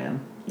Queen,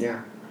 man.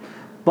 Yeah.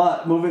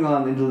 But moving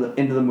on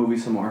into the movie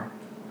some more,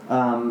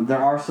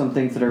 there are some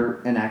things that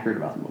are inaccurate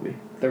about the movie.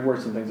 There were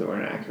some things that were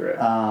inaccurate.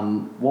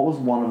 What was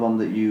one of them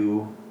that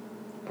you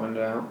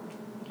Pointed out,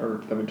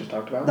 or that we just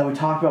talked about. that we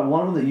talked about?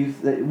 One of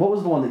them what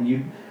was the one that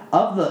you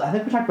I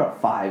think we talked about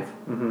 5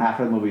 Mhm.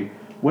 after the movie.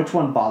 Which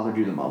one bothered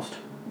you the most?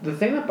 The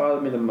thing that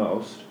bothered me the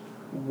most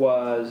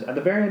was at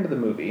the very end of the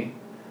movie,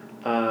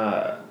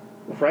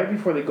 right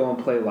before they go and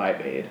play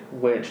Live Aid,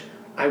 which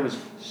I was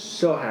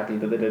so happy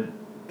that they did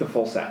the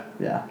full set.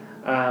 Yeah.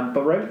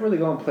 But right before they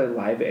go and play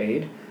Live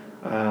Aid,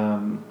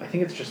 I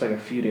think it's just like a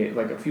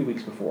few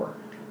weeks before,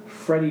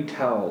 Freddie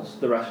tells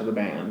the rest of the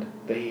band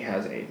that he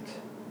has AIDS,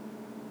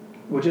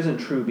 which isn't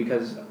true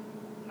because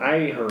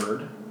I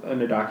heard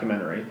in a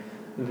documentary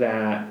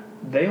that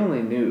they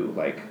only knew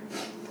like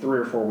 3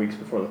 or 4 weeks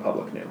before the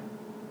public knew.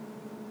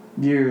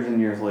 Years and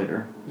years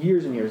later.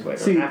 Years and years later,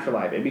 See- after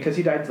Live Aid, because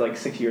he died like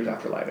 6 years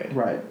after Live Aid.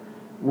 Right.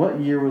 What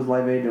year was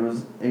Live Aid? It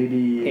was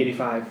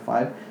 85.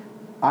 5.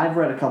 I've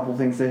read a couple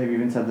things that have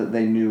even said that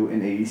they knew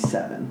in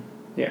 87.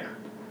 Yeah.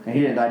 And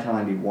he didn't die till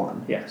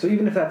 91. Yeah. So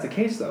even if that's the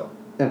case, though,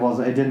 It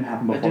didn't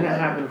happen before it didn't Live Aid.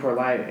 happen before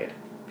Live Aid.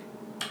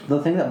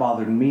 The thing that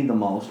bothered me the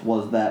most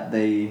was that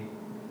they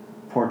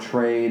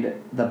portrayed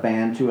the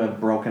band to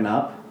have broken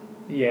up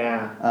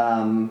Yeah.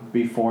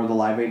 before the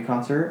Live Aid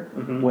concert,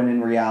 Mhm. when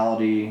in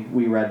reality,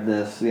 we read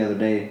this the other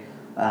day,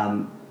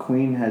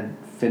 Queen had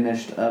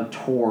finished a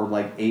tour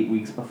like 8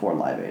 weeks before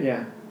Live Aid.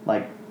 Yeah.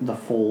 Like, the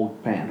full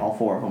band, all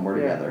 4 of them were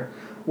Yeah. together.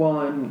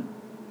 Well, and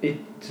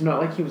it's not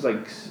like he was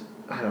like,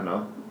 I don't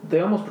know. They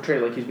almost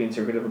portrayed it like he was being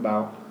secretive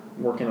about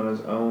working on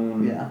his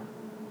own Yeah.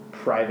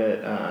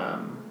 private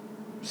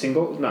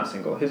not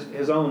single,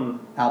 his own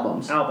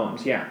Albums.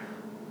 albums. Yeah.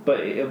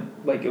 But it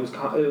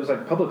was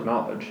like public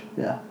knowledge.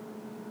 Yeah.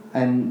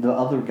 And the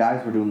other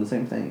guys were doing the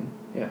same thing.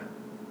 Yeah.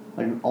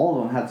 Like, all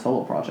of them had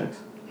solo projects.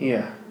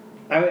 Yeah.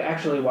 I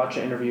actually watched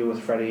an interview with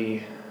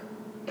Freddie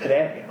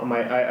today.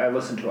 I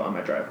listened to it on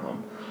my drive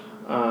home,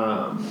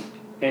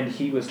 and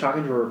he was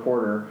talking to a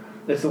reporter.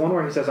 It's the one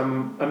where he says,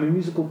 "I'm a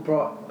musical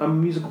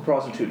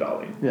prostitute,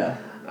 darling." Yeah.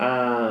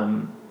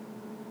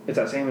 It's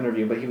that same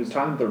interview, but he was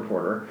talking to the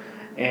reporter,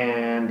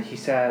 and he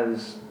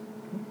says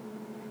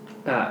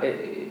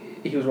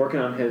he was working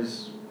on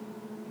his.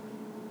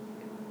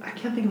 I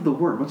can't think of the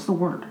word. What's the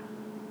word?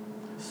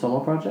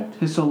 Solo project?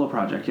 His solo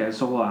project, yeah, his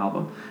solo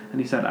album.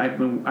 And he said,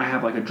 I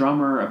have like a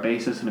drummer, a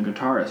bassist, and a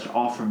guitarist,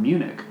 all from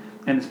Munich.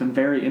 And it's been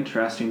very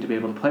interesting to be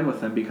able to play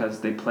with them because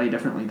they play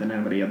differently than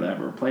anybody I've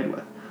ever played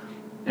with.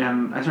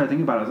 And I started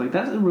thinking about it. I was like,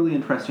 that's a really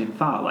interesting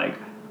thought. Like,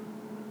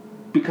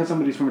 because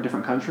somebody's from a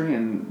different country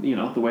and, you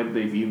know, the way that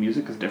they view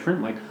music is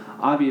different, like,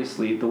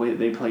 obviously the way that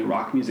they play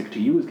rock music to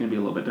you is going to be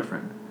a little bit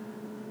different.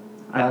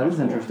 That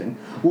is interesting.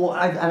 Well,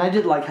 I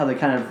did like how they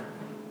kind of,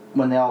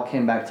 when they all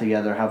came back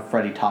together, how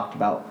Freddie talked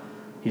about,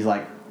 he's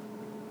like,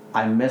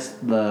 I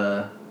missed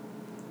the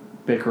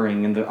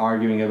bickering and the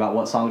arguing about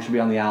what songs should be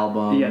on the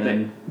album.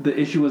 Yeah, the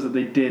issue was that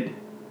they did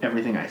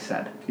everything I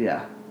said.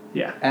 Yeah.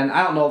 Yeah. And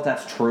I don't know if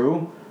that's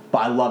true, but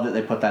I love that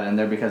they put that in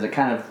there because it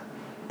kind of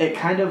it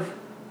kind of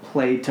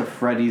played to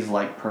Freddie's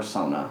like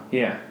persona.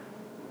 Yeah.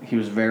 He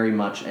was very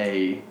much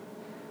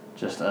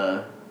just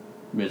a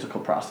musical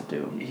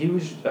prostitute. He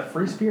was a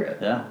free spirit.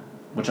 Yeah,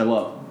 which I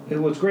love.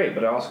 It was great,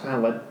 but it also kind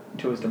of led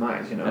to his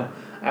demise, you know. Yeah.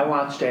 I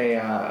watched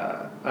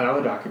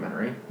another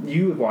documentary.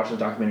 You have watched the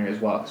documentary as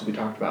well, because we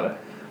talked about it.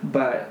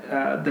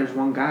 But there's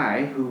one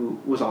guy who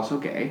was also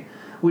gay,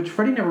 which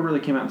Freddie never really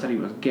came out and said he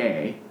was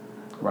gay.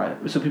 Right.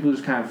 So people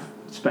just kind of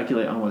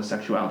speculate on what his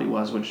sexuality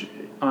was, which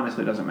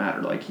honestly doesn't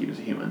matter. Like, he was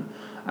a human.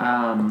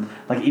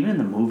 Like, even in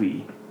the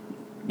movie.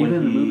 Even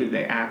in the movie,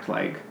 they act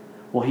like...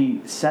 Well,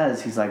 he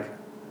says, he's like,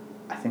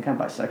 I think I'm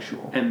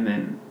bisexual. And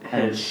then...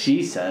 And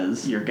she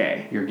says... You're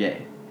gay. You're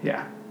gay.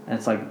 Yeah. And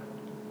it's like,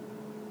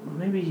 well,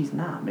 maybe he's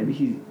not. Maybe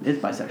he is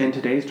bisexual. In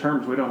today's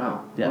terms, we don't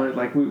know. Yeah.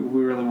 Like, we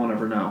really won't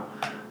ever know.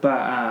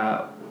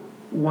 But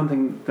one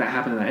thing that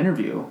happened in that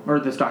interview, or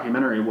this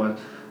documentary, was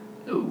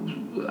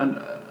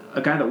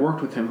a guy that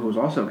worked with him who was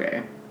also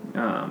gay,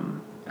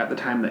 at the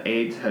time that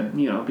AIDS had,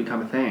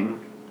 become a thing,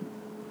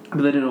 but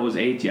they didn't know it was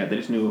AIDS yet. They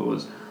just knew it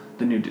was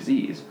the new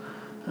disease.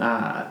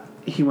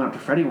 He went up to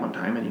Freddie one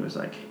time and he was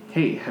like,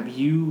 "Hey, have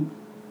you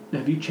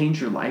changed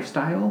your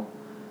lifestyle,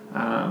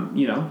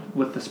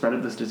 with the spread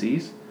of this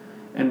disease?"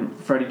 And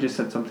Freddie just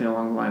said something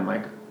along the line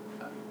like,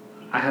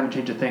 "I haven't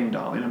changed a thing,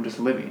 darling. I'm just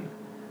living."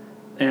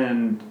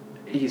 And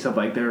he said,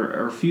 like, there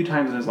are a few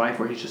times in his life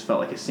where he's just felt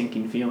like a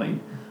sinking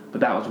feeling,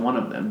 but that was one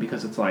of them,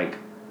 because it's like,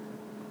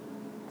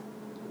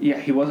 yeah,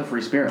 he was a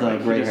free spirit. The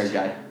like, gray-haired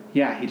guy.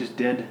 Yeah, he just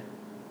did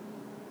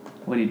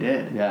what he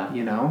did.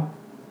 Yeah.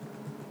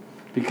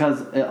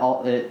 Because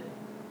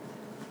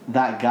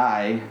that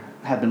guy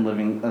had been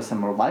living a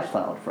similar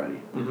lifestyle to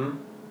Freddie.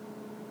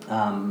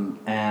 Mm-hmm.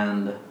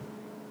 And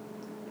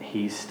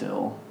he's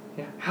still...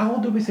 Yeah. How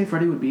old did we say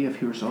Freddie would be if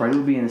he were so old? Freddie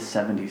would be in his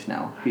 70s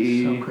now.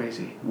 So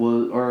crazy. He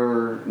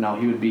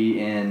would be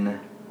in...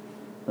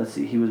 Let's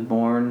see, he was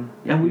born...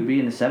 Yeah, he would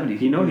be in the 70s.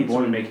 He'd born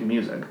still be making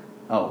music.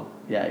 Oh,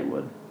 yeah, he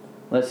would.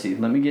 Let's see,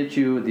 let me get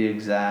you the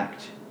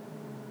exact...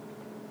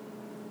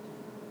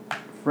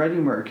 Freddie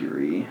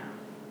Mercury...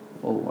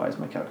 Oh, why is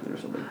my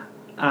calculator so big?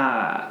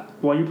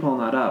 While you're pulling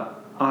that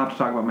up, I'll have to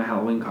talk about my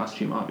Halloween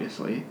costume,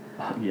 obviously.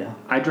 Yeah.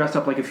 I dressed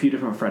up like a few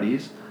different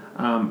Freddies.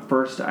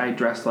 First, I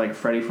dressed like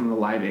Freddie from the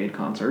Live Aid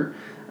concert,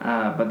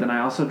 but then I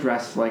also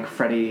dressed like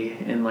Freddie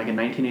in like a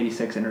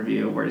 1986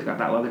 interview where he's got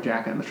that leather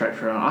jacket and the striped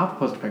shirt on. I'll have to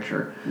post a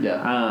picture.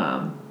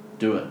 Yeah.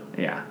 Do it.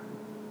 Yeah.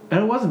 And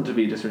it wasn't to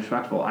be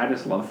disrespectful. I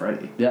just love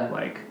Freddie. Yeah.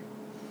 Like...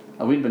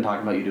 we'd been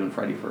talking about you doing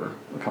Freddie for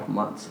a couple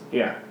months.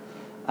 Yeah.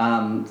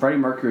 Freddie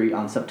Mercury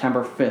on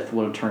September 5th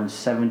would have turned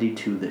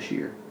 72 this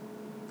year.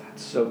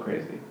 That's so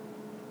crazy.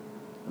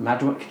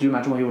 Could you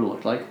imagine what he would have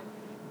looked like?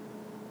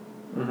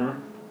 Mm-hmm.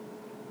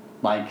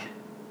 Like,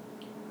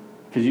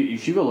 because you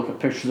should go look at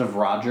pictures of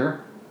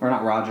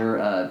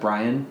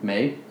Brian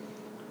May.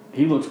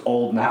 He looks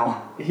old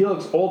now. He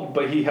looks old,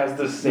 but he has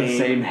the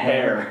same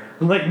hair.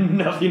 Like,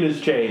 nothing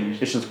has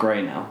changed. It's just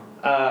gray now.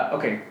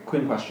 Okay,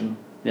 Queen question.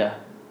 Yeah.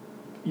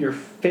 Your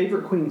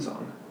favorite Queen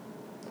song?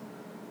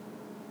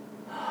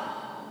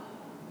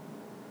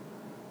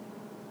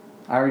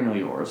 I already know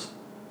yours.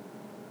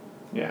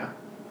 Yeah.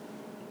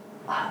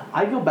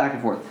 I go back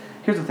and forth.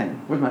 Here's the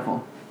thing. Where's my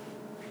phone?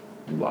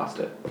 You lost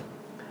it.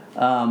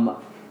 Um...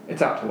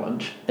 It's out to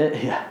lunch.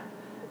 Yeah.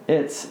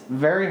 It's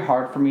very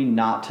hard for me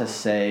not to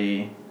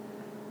say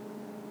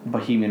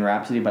Bohemian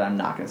Rhapsody, but I'm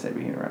not going to say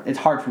Bohemian Rhapsody. It's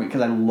hard for me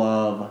because I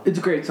love... It's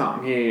a great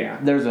song. Yeah.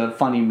 There's a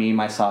funny meme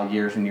I saw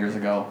years and years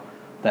ago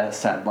that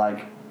said,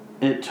 like,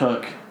 it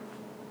took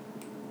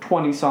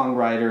 20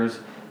 songwriters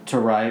to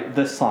write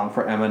this song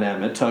for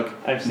Eminem. It took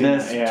I've seen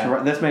this that, yeah. to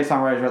write, this many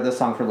songwriters wrote this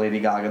song for Lady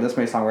Gaga. This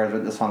many songwriters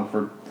wrote this song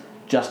for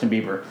Justin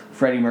Bieber.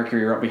 Freddie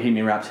Mercury wrote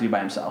Bohemian Rhapsody by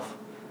himself.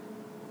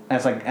 And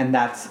it's like, and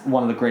that's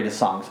one of the greatest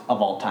songs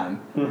of all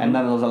time. Mm-hmm. And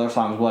none of those other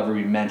songs will ever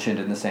be mentioned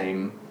in the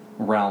same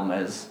realm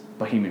as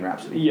Bohemian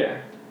Rhapsody.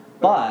 Yeah.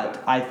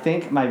 But I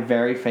think my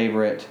very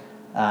favorite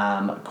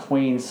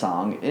Queen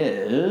song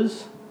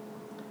is...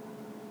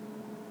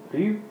 Are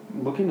you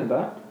looking at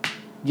that?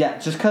 Yeah,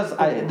 just because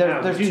there's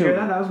Did you two. hear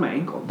that? That was my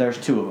ankle. There's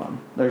two of them.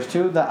 There's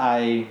two that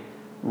I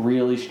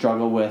really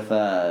struggle with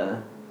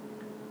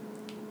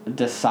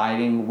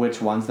deciding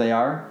which ones they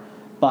are.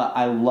 But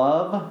I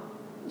love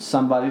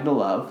Somebody to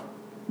Love.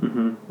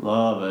 Mm-hmm.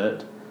 Love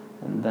it.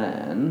 And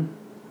then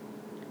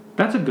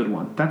That's a good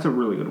one. That's a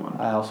really good one.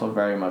 I also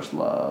very much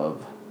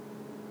love...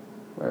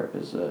 Where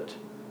is it?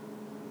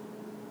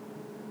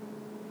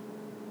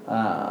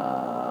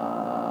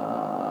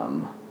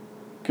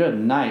 Good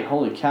night.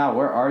 Holy cow,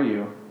 where are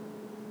you?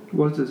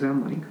 What does it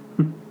sound like?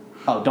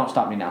 Oh, Don't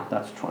Stop Me Now.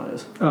 That's which one it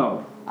is.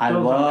 Oh. I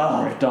Don't Stop Me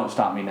Now. love Don't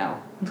Stop Me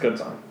Now. It's a good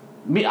song.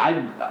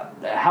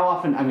 How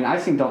often... I mean, I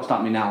sing Don't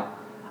Stop Me Now.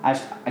 I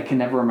can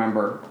never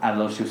remember out of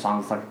those two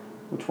songs, like,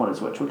 which one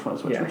is which, which one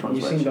is which, Yeah, which one is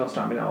you which. sing Don't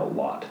Stop Me Now a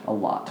lot. A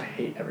lot. I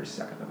hate every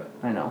second of it.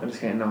 I know. I'm just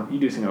kidding. No, you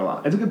do sing it a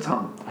lot. It's a good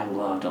song. I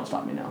love Don't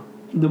Stop Me Now.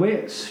 The way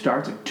it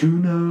starts, like,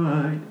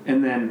 tonight,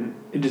 and then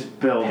it just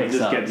builds. Picks it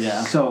just up, gets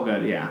yeah. so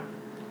good, yeah.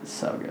 It's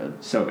so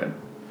good. So good.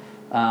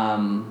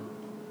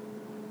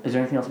 Is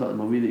there anything else about the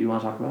movie that you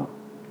want to talk about?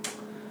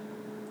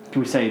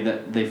 Can we say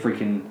that they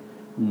freaking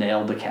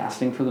nailed the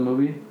casting for the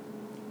movie?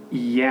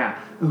 Yeah.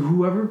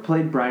 Whoever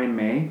played Brian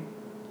May,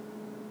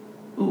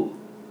 ooh,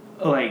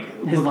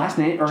 like His last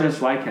name or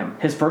just like him.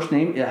 his first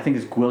name, I think,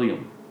 is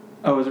Gwilliam.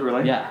 Oh, is it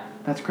really? Yeah.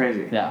 That's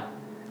crazy. Yeah.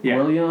 Yeah.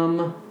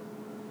 William.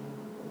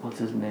 What's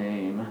his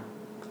name?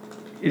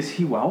 Is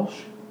he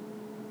Welsh?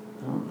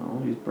 I don't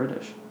know. He's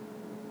British.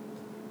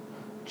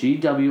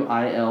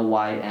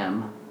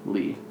 Gwilym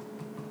Lee.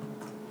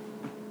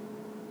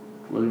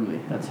 William Lee.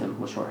 That's him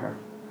with short hair.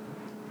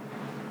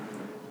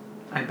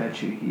 I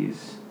bet you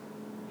he's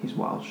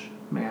Welsh.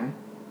 May I? You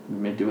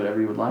may do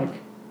whatever you would like.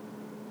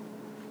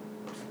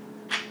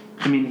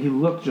 I mean, he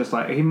looked just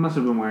like... He must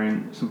have been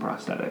wearing some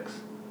prosthetics.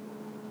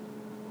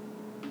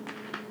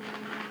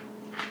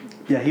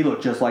 Yeah, he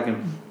looked just like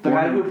him. The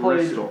Born guy in who played.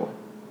 Bristol.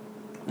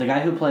 The guy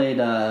who played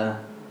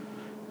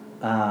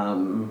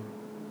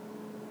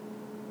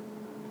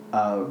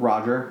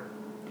Roger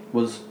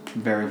was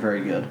very,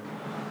 very good.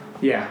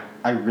 Yeah.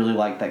 I really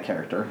liked that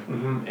character.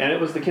 Mm-hmm. And it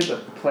was the kid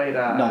that played...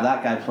 No,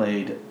 that guy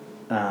played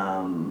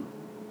the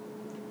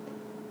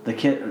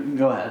kid.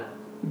 Go ahead.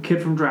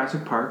 Kid from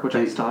Jurassic Park, which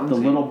I still haven't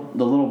seen.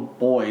 The little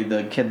boy,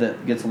 the kid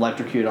that gets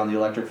electrocuted on the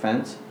electric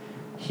fence.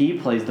 He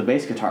plays the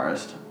bass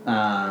guitarist.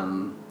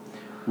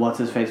 What's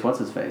his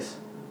face?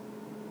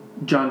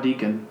 John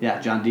Deacon. Yeah,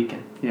 John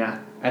Deacon. Yeah.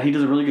 And he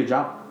does a really good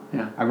job.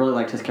 Yeah. I really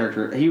liked his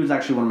character. He was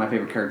actually one of my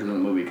favorite characters in the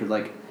movie because,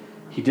 like,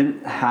 he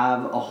didn't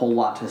have a whole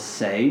lot to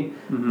say,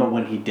 but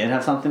when he did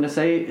have something to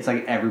say, it's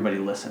like everybody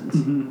listens.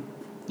 Mm-hmm.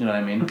 You know what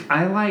I mean?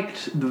 I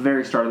liked the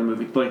very start of the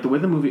movie. Like, the way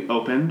the movie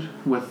opened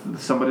with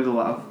Somebody to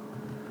Love.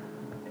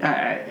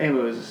 It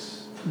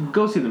was...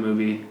 Go see the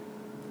movie.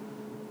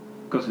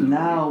 Go see the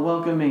Now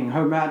welcoming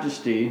Her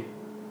Majesty.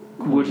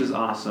 movie. Which is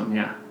awesome,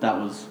 yeah. That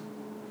was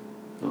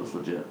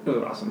legit. It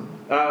was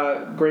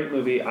awesome. Great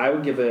movie. I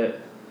would give it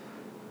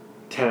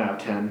 10 out of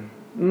 10.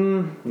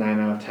 9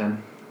 out of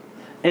 10.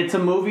 It's a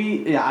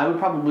movie, yeah, I would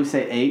probably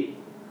say 8.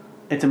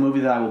 It's a movie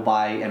that I will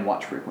buy and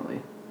watch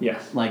frequently.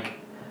 Yes. Like,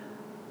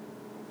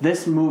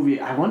 this movie,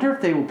 I wonder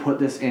if they will put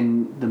this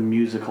in the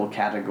musical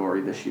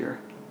category this year.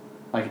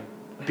 Like,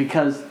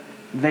 because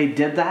they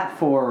did that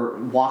for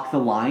Walk the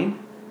Line,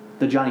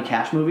 the Johnny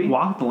Cash movie.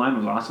 Walk the Line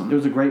was awesome. It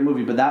was a great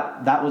movie, but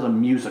that was a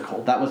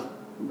musical. That was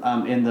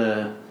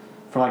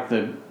for like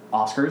the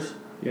Oscars.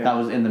 Yeah. That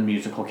was in the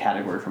musical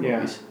category for Yeah.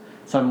 movies.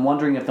 So I'm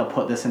wondering if they'll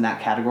put this in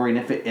that category, and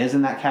if it is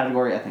in that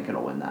category, I think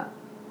it'll win that.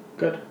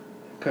 Good.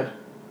 But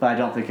I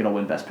don't think it'll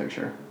win Best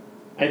Picture.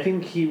 I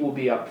think he will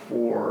be up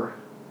for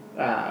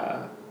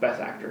Best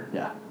Actor.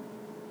 Yeah.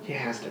 He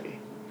has to be.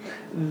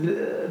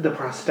 The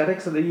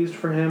prosthetics that they used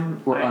for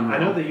him Were I know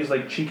unreal. they used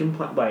like cheek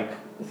implant, like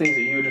things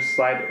that he would just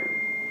slide.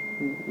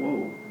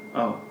 Whoa!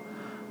 Oh,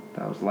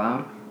 that was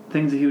loud.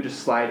 Things that he would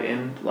just slide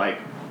in like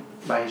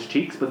by his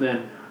cheeks, but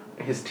then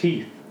his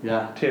teeth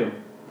Yeah. too.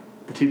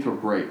 The teeth were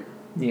great.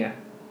 Yeah.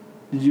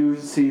 Did you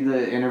see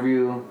the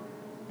interview?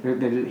 He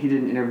did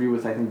an interview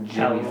with, I think,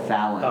 Jimmy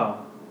Fallon.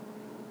 Oh,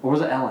 Or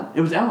was it Ellen?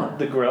 It was Ellen.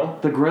 the grill.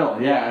 The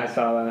Grill, yeah. I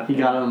saw that. He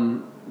got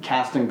him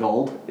cast in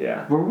gold.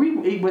 Yeah. Were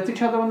we with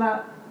each other on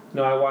that?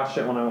 No, I watched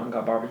it when I went and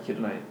got barbecue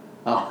tonight.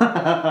 Oh.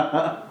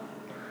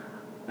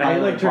 I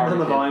like turned on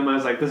the barbecue. volume. I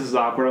was like, "This is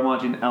awkward." I'm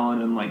watching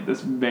Ellen in like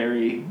this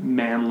very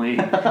manly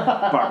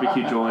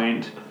barbecue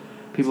joint.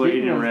 People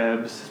Speaking are of- eating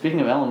ribs. Speaking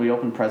of Ellen, we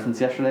opened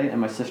presents yesterday, and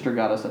my sister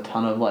got us a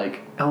ton of, like,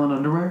 Ellen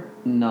underwear.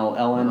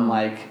 Ellen,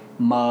 like,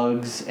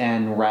 mugs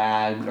and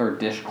rags or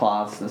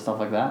dishcloths and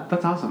stuff like that.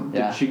 That's awesome.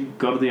 Yeah. Did she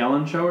go to the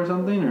Ellen show or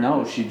something? Or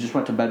No, she just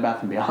went to Bed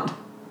Bath & Beyond.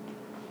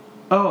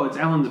 Oh, it's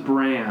Ellen's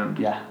brand.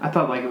 Yeah. I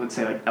thought like it would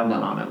say like Ellen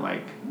No. on it,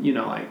 like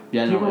like.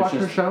 Yeah, Do you no, ever it's watch her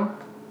just- show?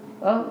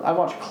 I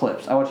watch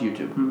clips. I watch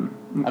YouTube.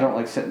 I don't,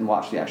 like, sit and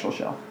watch the actual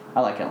show.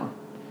 I like Ellen.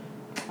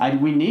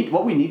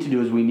 What we need to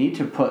do is we need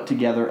to put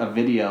together a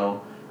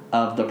video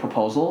of the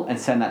proposal and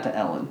send that to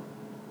Ellen.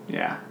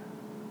 Yeah.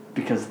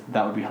 Because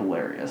that would be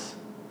hilarious.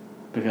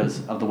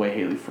 Because of the way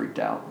Haley freaked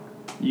out.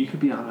 You could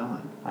be on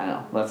Ellen. I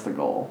know. That's the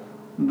goal.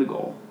 The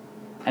goal.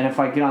 And if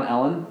I get on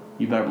Ellen,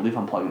 you better believe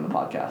I'm plugging the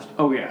podcast.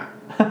 Oh yeah.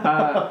 Can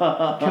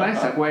I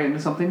segue into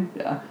something?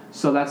 Yeah.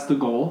 So that's the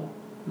goal,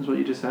 is what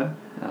you just said.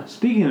 Yeah.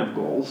 Speaking of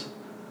goals,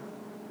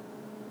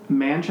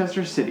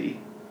 Manchester City.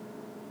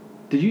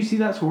 Did you see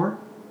that score?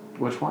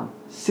 Which one?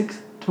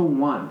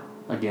 6-1.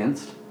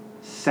 Against?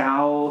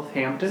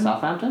 Southampton.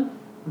 Southampton?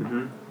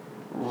 Mm-hmm.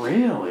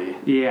 Really?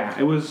 Yeah,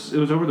 it was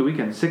over the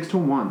weekend.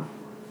 6-1.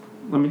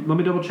 Let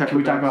me double check. Can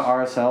we talk about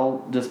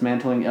RSL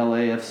dismantling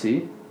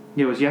LAFC?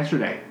 Yeah, it was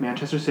yesterday.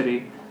 Manchester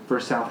City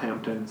versus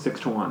Southampton,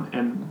 6-1,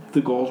 and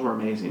the goals were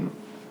amazing.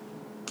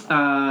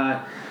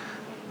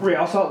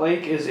 Real Salt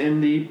Lake is in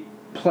the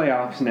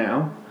playoffs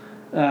now.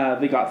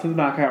 They got through the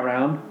knockout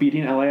round,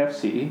 beating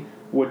LAFC,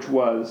 which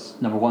was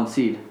Number 1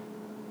 seed.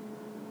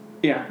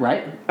 yeah.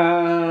 Right?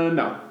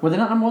 No, Were they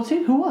not number 1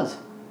 seed? Who was?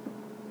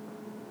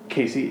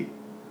 KC.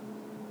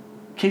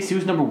 KC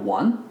was number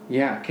 1?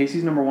 Yeah,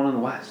 KC's number 1 in the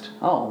West.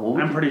 Oh,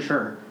 well, I'm pretty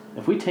sure.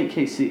 if we take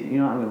KC, I'm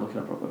going to look it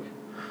up real quick.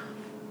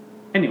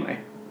 Anyway,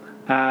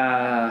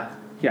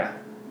 Yeah,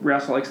 Real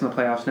Salt Lake's in the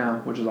playoffs now,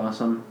 which is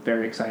awesome.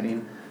 Very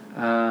exciting.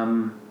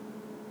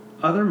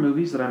 Other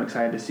movies that I'm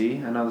excited to see.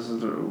 I know this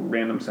is a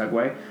random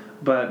segue,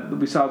 but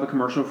we saw the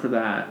commercial for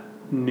that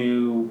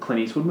new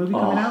Clint Eastwood movie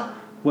coming out.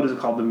 What is it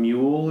called? The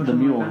Mule or The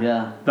something Mule, like that?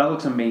 yeah. That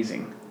looks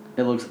amazing.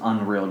 It looks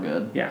unreal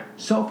good. Yeah.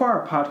 So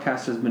far, our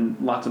podcast has been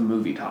lots of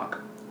movie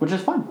talk. Which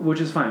is fun.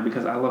 Which is fine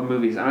because I love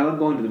movies and I love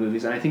going to the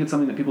movies and I think it's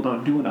something that people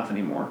don't do enough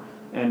anymore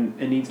and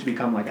it needs to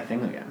become like a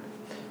thing again.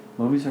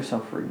 Movies are so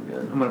freaking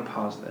good. I'm going to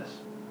pause this.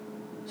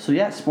 So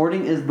yeah,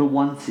 Sporting is the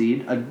 1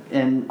 seed,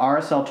 and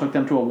RSL took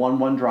them to a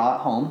 1-1 draw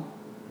at home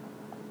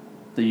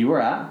that you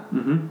were at.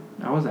 Mm-hmm.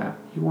 I was at.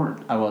 You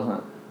weren't. I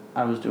wasn't.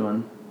 I was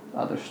doing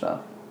other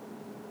stuff.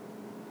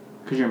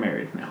 Because you're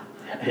married now.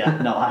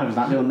 Yeah, no, I was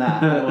not doing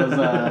that. I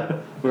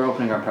was, we were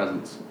opening our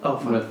presents. Oh,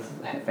 fun.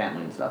 With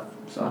family and stuff.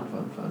 So.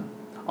 Fun.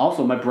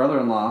 Also, my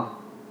brother-in-law,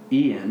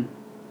 Ian,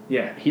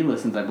 Yeah. he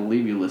listens. I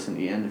believe you listen,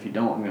 Ian. If you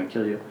don't, I'm going to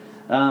kill you.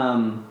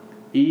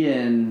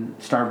 Ian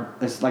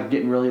is like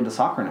getting really into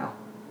soccer now.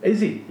 Is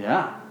he?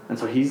 Yeah. And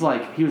so he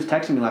was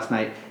texting me last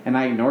night, and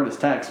I ignored his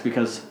text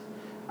because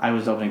I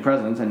was opening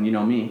presents, and you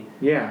know me.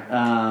 Yeah.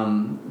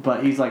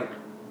 But he's like,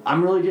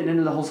 I'm really getting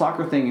into the whole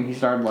soccer thing, and he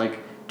started like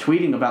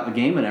tweeting about the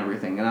game and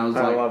everything, and I was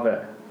I like, love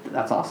it.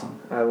 that's awesome.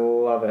 I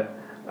love it.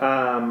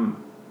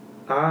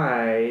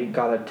 I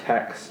got a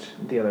text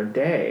the other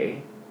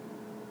day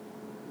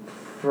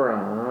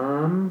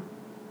from...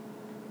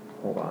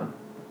 Hold on.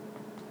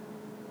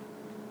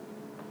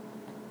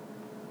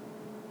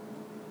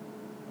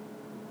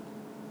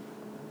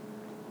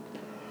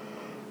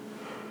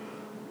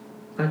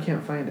 I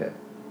can't find it.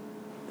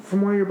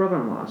 From one of your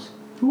brother-in-laws.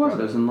 Who was it?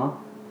 Brothers-in-law.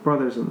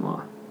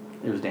 Brothers-in-law.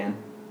 It was Dan.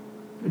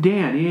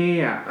 Dan,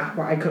 yeah.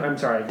 I'm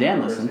sorry. I can't Dan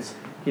remember his listens.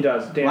 name. He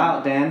does. Dan.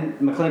 Wow, Dan.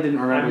 McLean didn't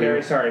remember I'm you.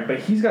 very sorry, but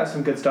he's got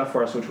some good stuff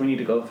for us, which we need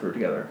to go through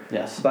together.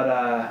 Yes.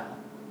 But,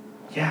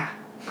 yeah.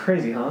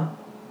 Crazy, huh?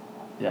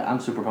 Yeah, I'm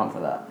super pumped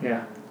for that.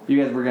 Yeah.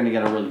 You guys were going to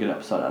get a really good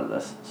episode out of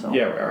this. So.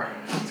 Yeah, we are.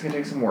 It's going to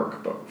take some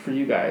work, but for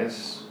you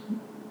guys,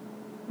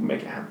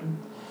 make it happen.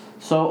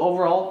 So,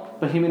 overall,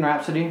 Bohemian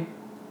Rhapsody,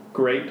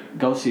 Great.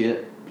 go see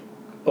it.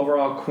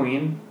 Overall,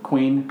 Queen,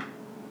 Queen.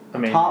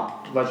 amazing.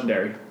 Top.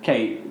 Legendary.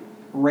 Okay,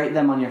 rate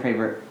them on your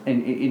favorite,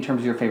 in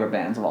terms of your favorite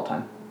bands of all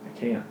time. I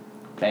can't.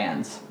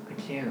 Bands.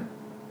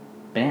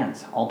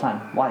 Bands, all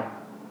time. Why?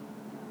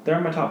 They're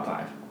in my top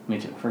 5. Me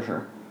too, for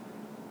sure.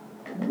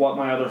 What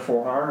my other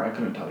 4 are, I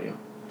couldn't tell you.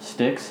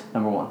 Styx,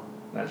 number 1.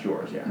 That's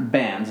yours, yeah.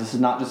 Bands. This is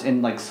not just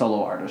in like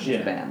solo artists, just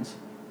Yeah. bands.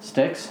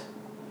 Styx,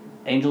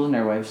 Angels and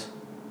Airwaves,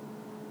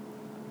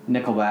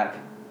 Nickelback.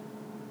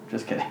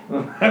 Just kidding.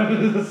 I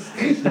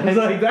was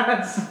like,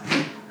 that's...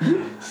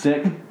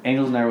 Styx,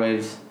 Angels and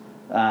Airwaves,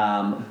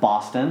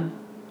 Boston,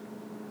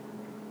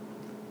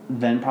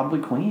 then probably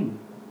Queen.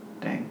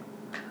 Dang.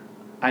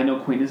 I know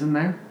Queen is in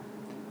there,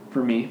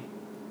 for me.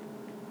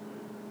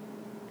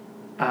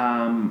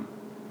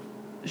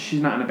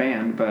 She's not in a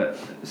band, but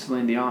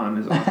Celine Dion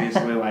is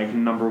obviously like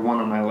number 1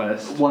 on my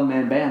list. One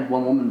man band,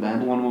 one woman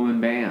band. One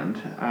woman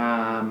band.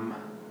 I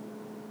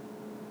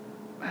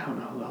don't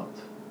know who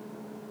else.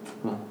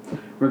 Well,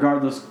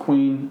 regardless,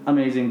 Queen,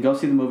 amazing. Go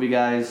see the movie,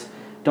 guys.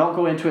 Don't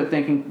go into it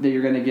thinking that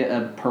you're going to get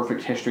a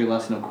perfect history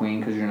lesson of Queen,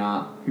 because you're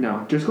not.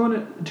 No, just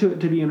going to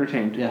be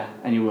entertained. Yeah,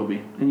 and you will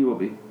be. And you will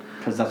be.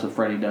 Because that's what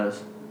Freddie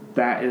does.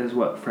 That is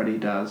what Freddie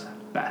does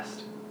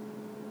best.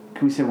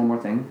 Can we say one more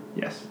thing?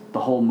 Yes.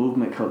 The whole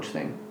movement coach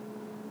thing.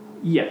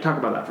 Yeah, talk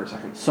about that for a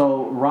second.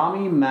 So,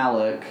 Rami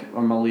Malek,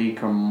 or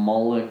Malik, or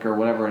Malik, or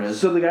whatever it is.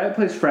 So the guy that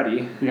plays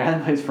Freddie... The guy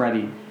that plays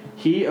Freddie,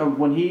 he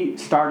when he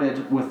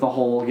started with the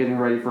whole getting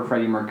ready for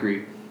Freddie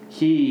Mercury,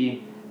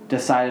 he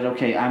decided,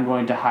 okay, I'm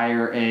going to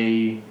hire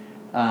a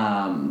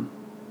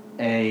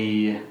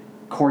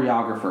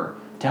choreographer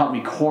to help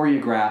me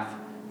choreograph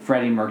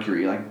Freddie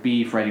Mercury, like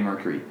be Freddie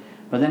Mercury.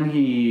 But then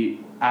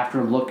he,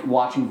 after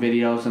watching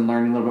videos and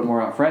learning a little bit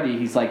more about Freddie,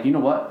 he's like, you know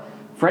what?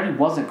 Freddie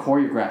wasn't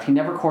choreographed. He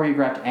never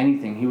choreographed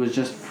anything. He was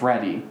just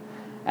Freddie.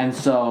 And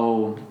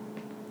so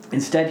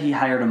instead he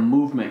hired a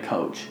movement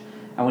coach.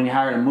 And when he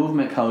hired a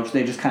movement coach,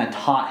 they just kind of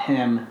taught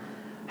him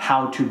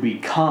how to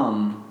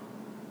become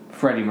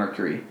Freddie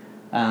Mercury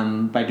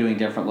by doing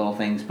different little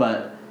things.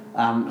 But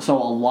so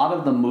a lot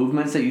of the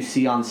movements that you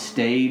see on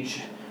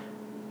stage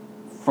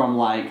from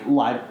like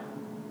Live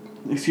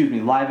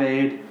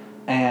Aid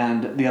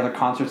and the other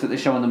concerts that they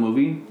show in the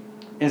movie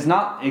is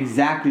not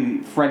exactly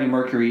Freddie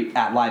Mercury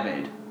at Live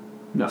Aid.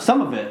 No.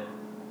 Some of it,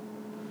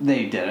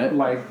 they did it.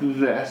 Like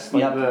this.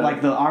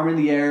 Like the arm in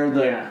the air,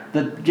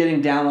 the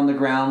getting down on the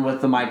ground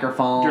with the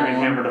microphone. During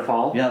Hammer to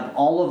Fall. Yep,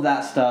 all of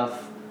that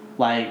stuff,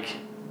 like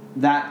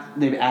that,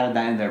 they've added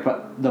that in there.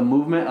 But the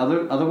movement,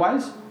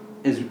 otherwise,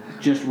 is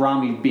just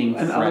Rami being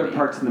and Freddie. other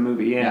parts in the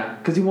movie, yeah.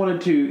 Because he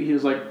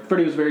was like,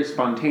 Freddie was very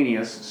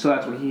spontaneous, so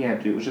that's what he had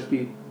to do, was just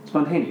be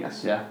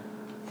spontaneous. Yeah.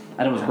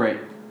 And it was great.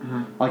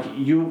 Mm-hmm. Like,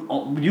 you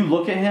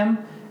look at him,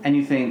 and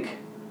you think,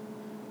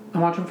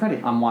 I'm watching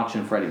Freddie. I'm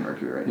watching Freddie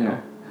Mercury right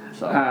now.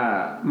 So.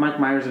 Mike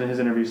Myers in his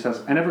interview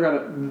says, I never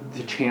got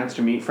the chance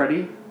to meet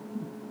Freddie,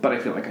 but I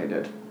feel like I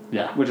did.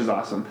 Yeah. which is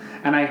awesome.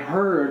 And I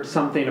heard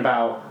something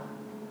about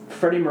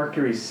Freddie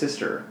Mercury's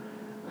sister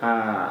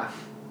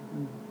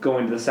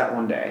going to the set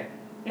one day,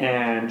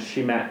 and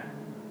she met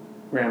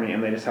Rami,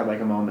 and they just had like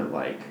a moment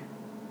like.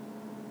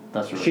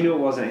 That's really She knew it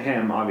wasn't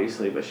him,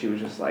 obviously, but she was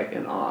just like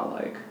in awe,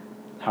 like.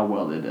 how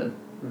well they did.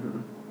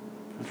 Mm-hmm.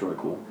 That's really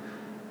cool.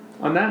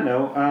 On that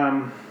note,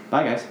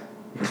 Bye, guys.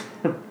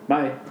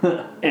 bye.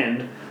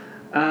 End.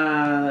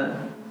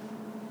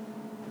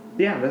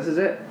 Yeah, this is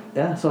it.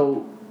 Yeah.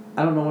 So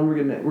I don't know when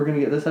we're gonna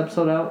get this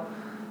episode out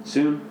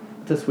Soon.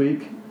 this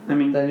week. I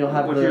mean, Then you'll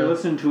have if the- you're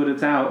listening to it,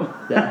 it's out.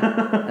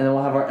 Yeah. And then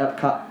we'll have our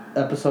Epcot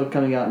episode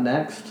coming out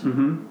next.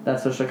 Mm-hmm.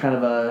 That's just a kind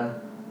of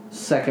a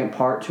second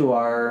part to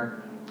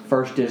our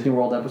first Disney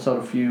World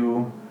episode a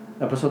few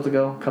episodes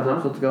ago,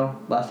 episodes ago,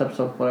 last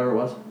episode, whatever it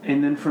was.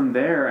 And then from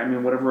there, I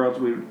mean, whatever else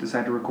we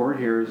decide to record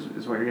here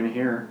is what you're going to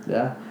hear.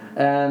 Yeah.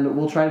 And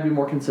we'll try to be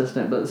more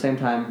consistent, but at the same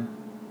time,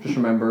 just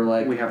remember,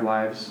 like... We have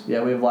lives.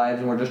 Yeah, we have lives,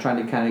 and we're just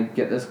trying to kind of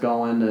get this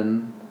going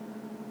and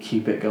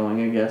keep it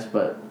going, I guess.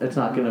 But it's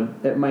not going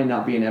to... It might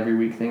not be an every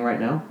week thing right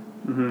now,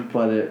 Mm-hmm.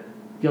 but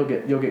you'll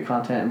get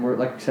content, and we're,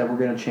 like I said, we're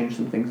going to change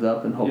some things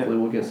up, and hopefully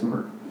we'll get some...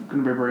 We're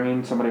going to be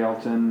bringing somebody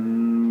else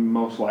in,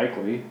 most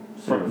likely.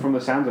 Soon. From the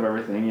sounds of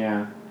everything,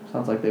 yeah.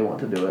 Sounds like they want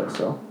to do it,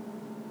 so...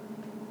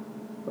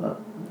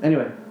 But,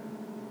 anyway.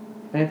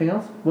 Anything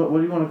else? What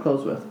do you want to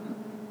close with?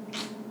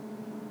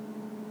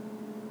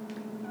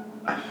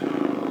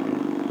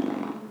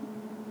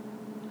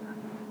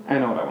 I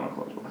know what I want to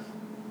close with.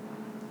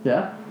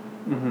 Yeah?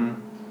 Mm-hmm.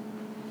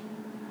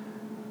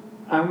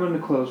 I'm going to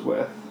close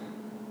with...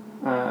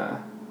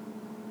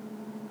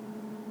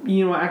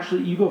 you know,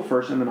 actually, you go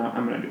first, and then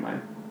I'm going to do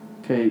mine.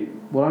 Okay,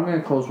 what I'm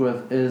going to close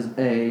with is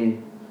a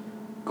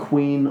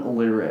Queen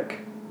lyric.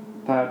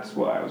 That's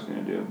what I was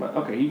going to do. But,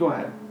 okay, you go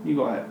ahead.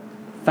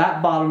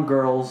 Fat bottom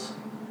girls,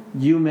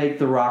 you make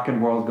the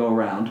rockin' world go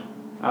round.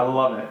 I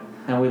love it.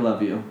 And we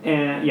love you.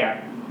 And,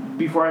 yeah,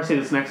 before I say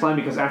this next line,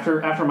 because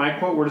after my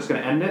quote, we're just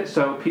going to end it.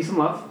 So, peace and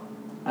love.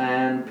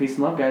 And peace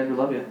and love, guys. We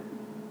love you.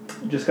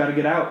 Just got to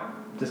get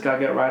out. Just got to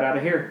get right out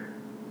of here.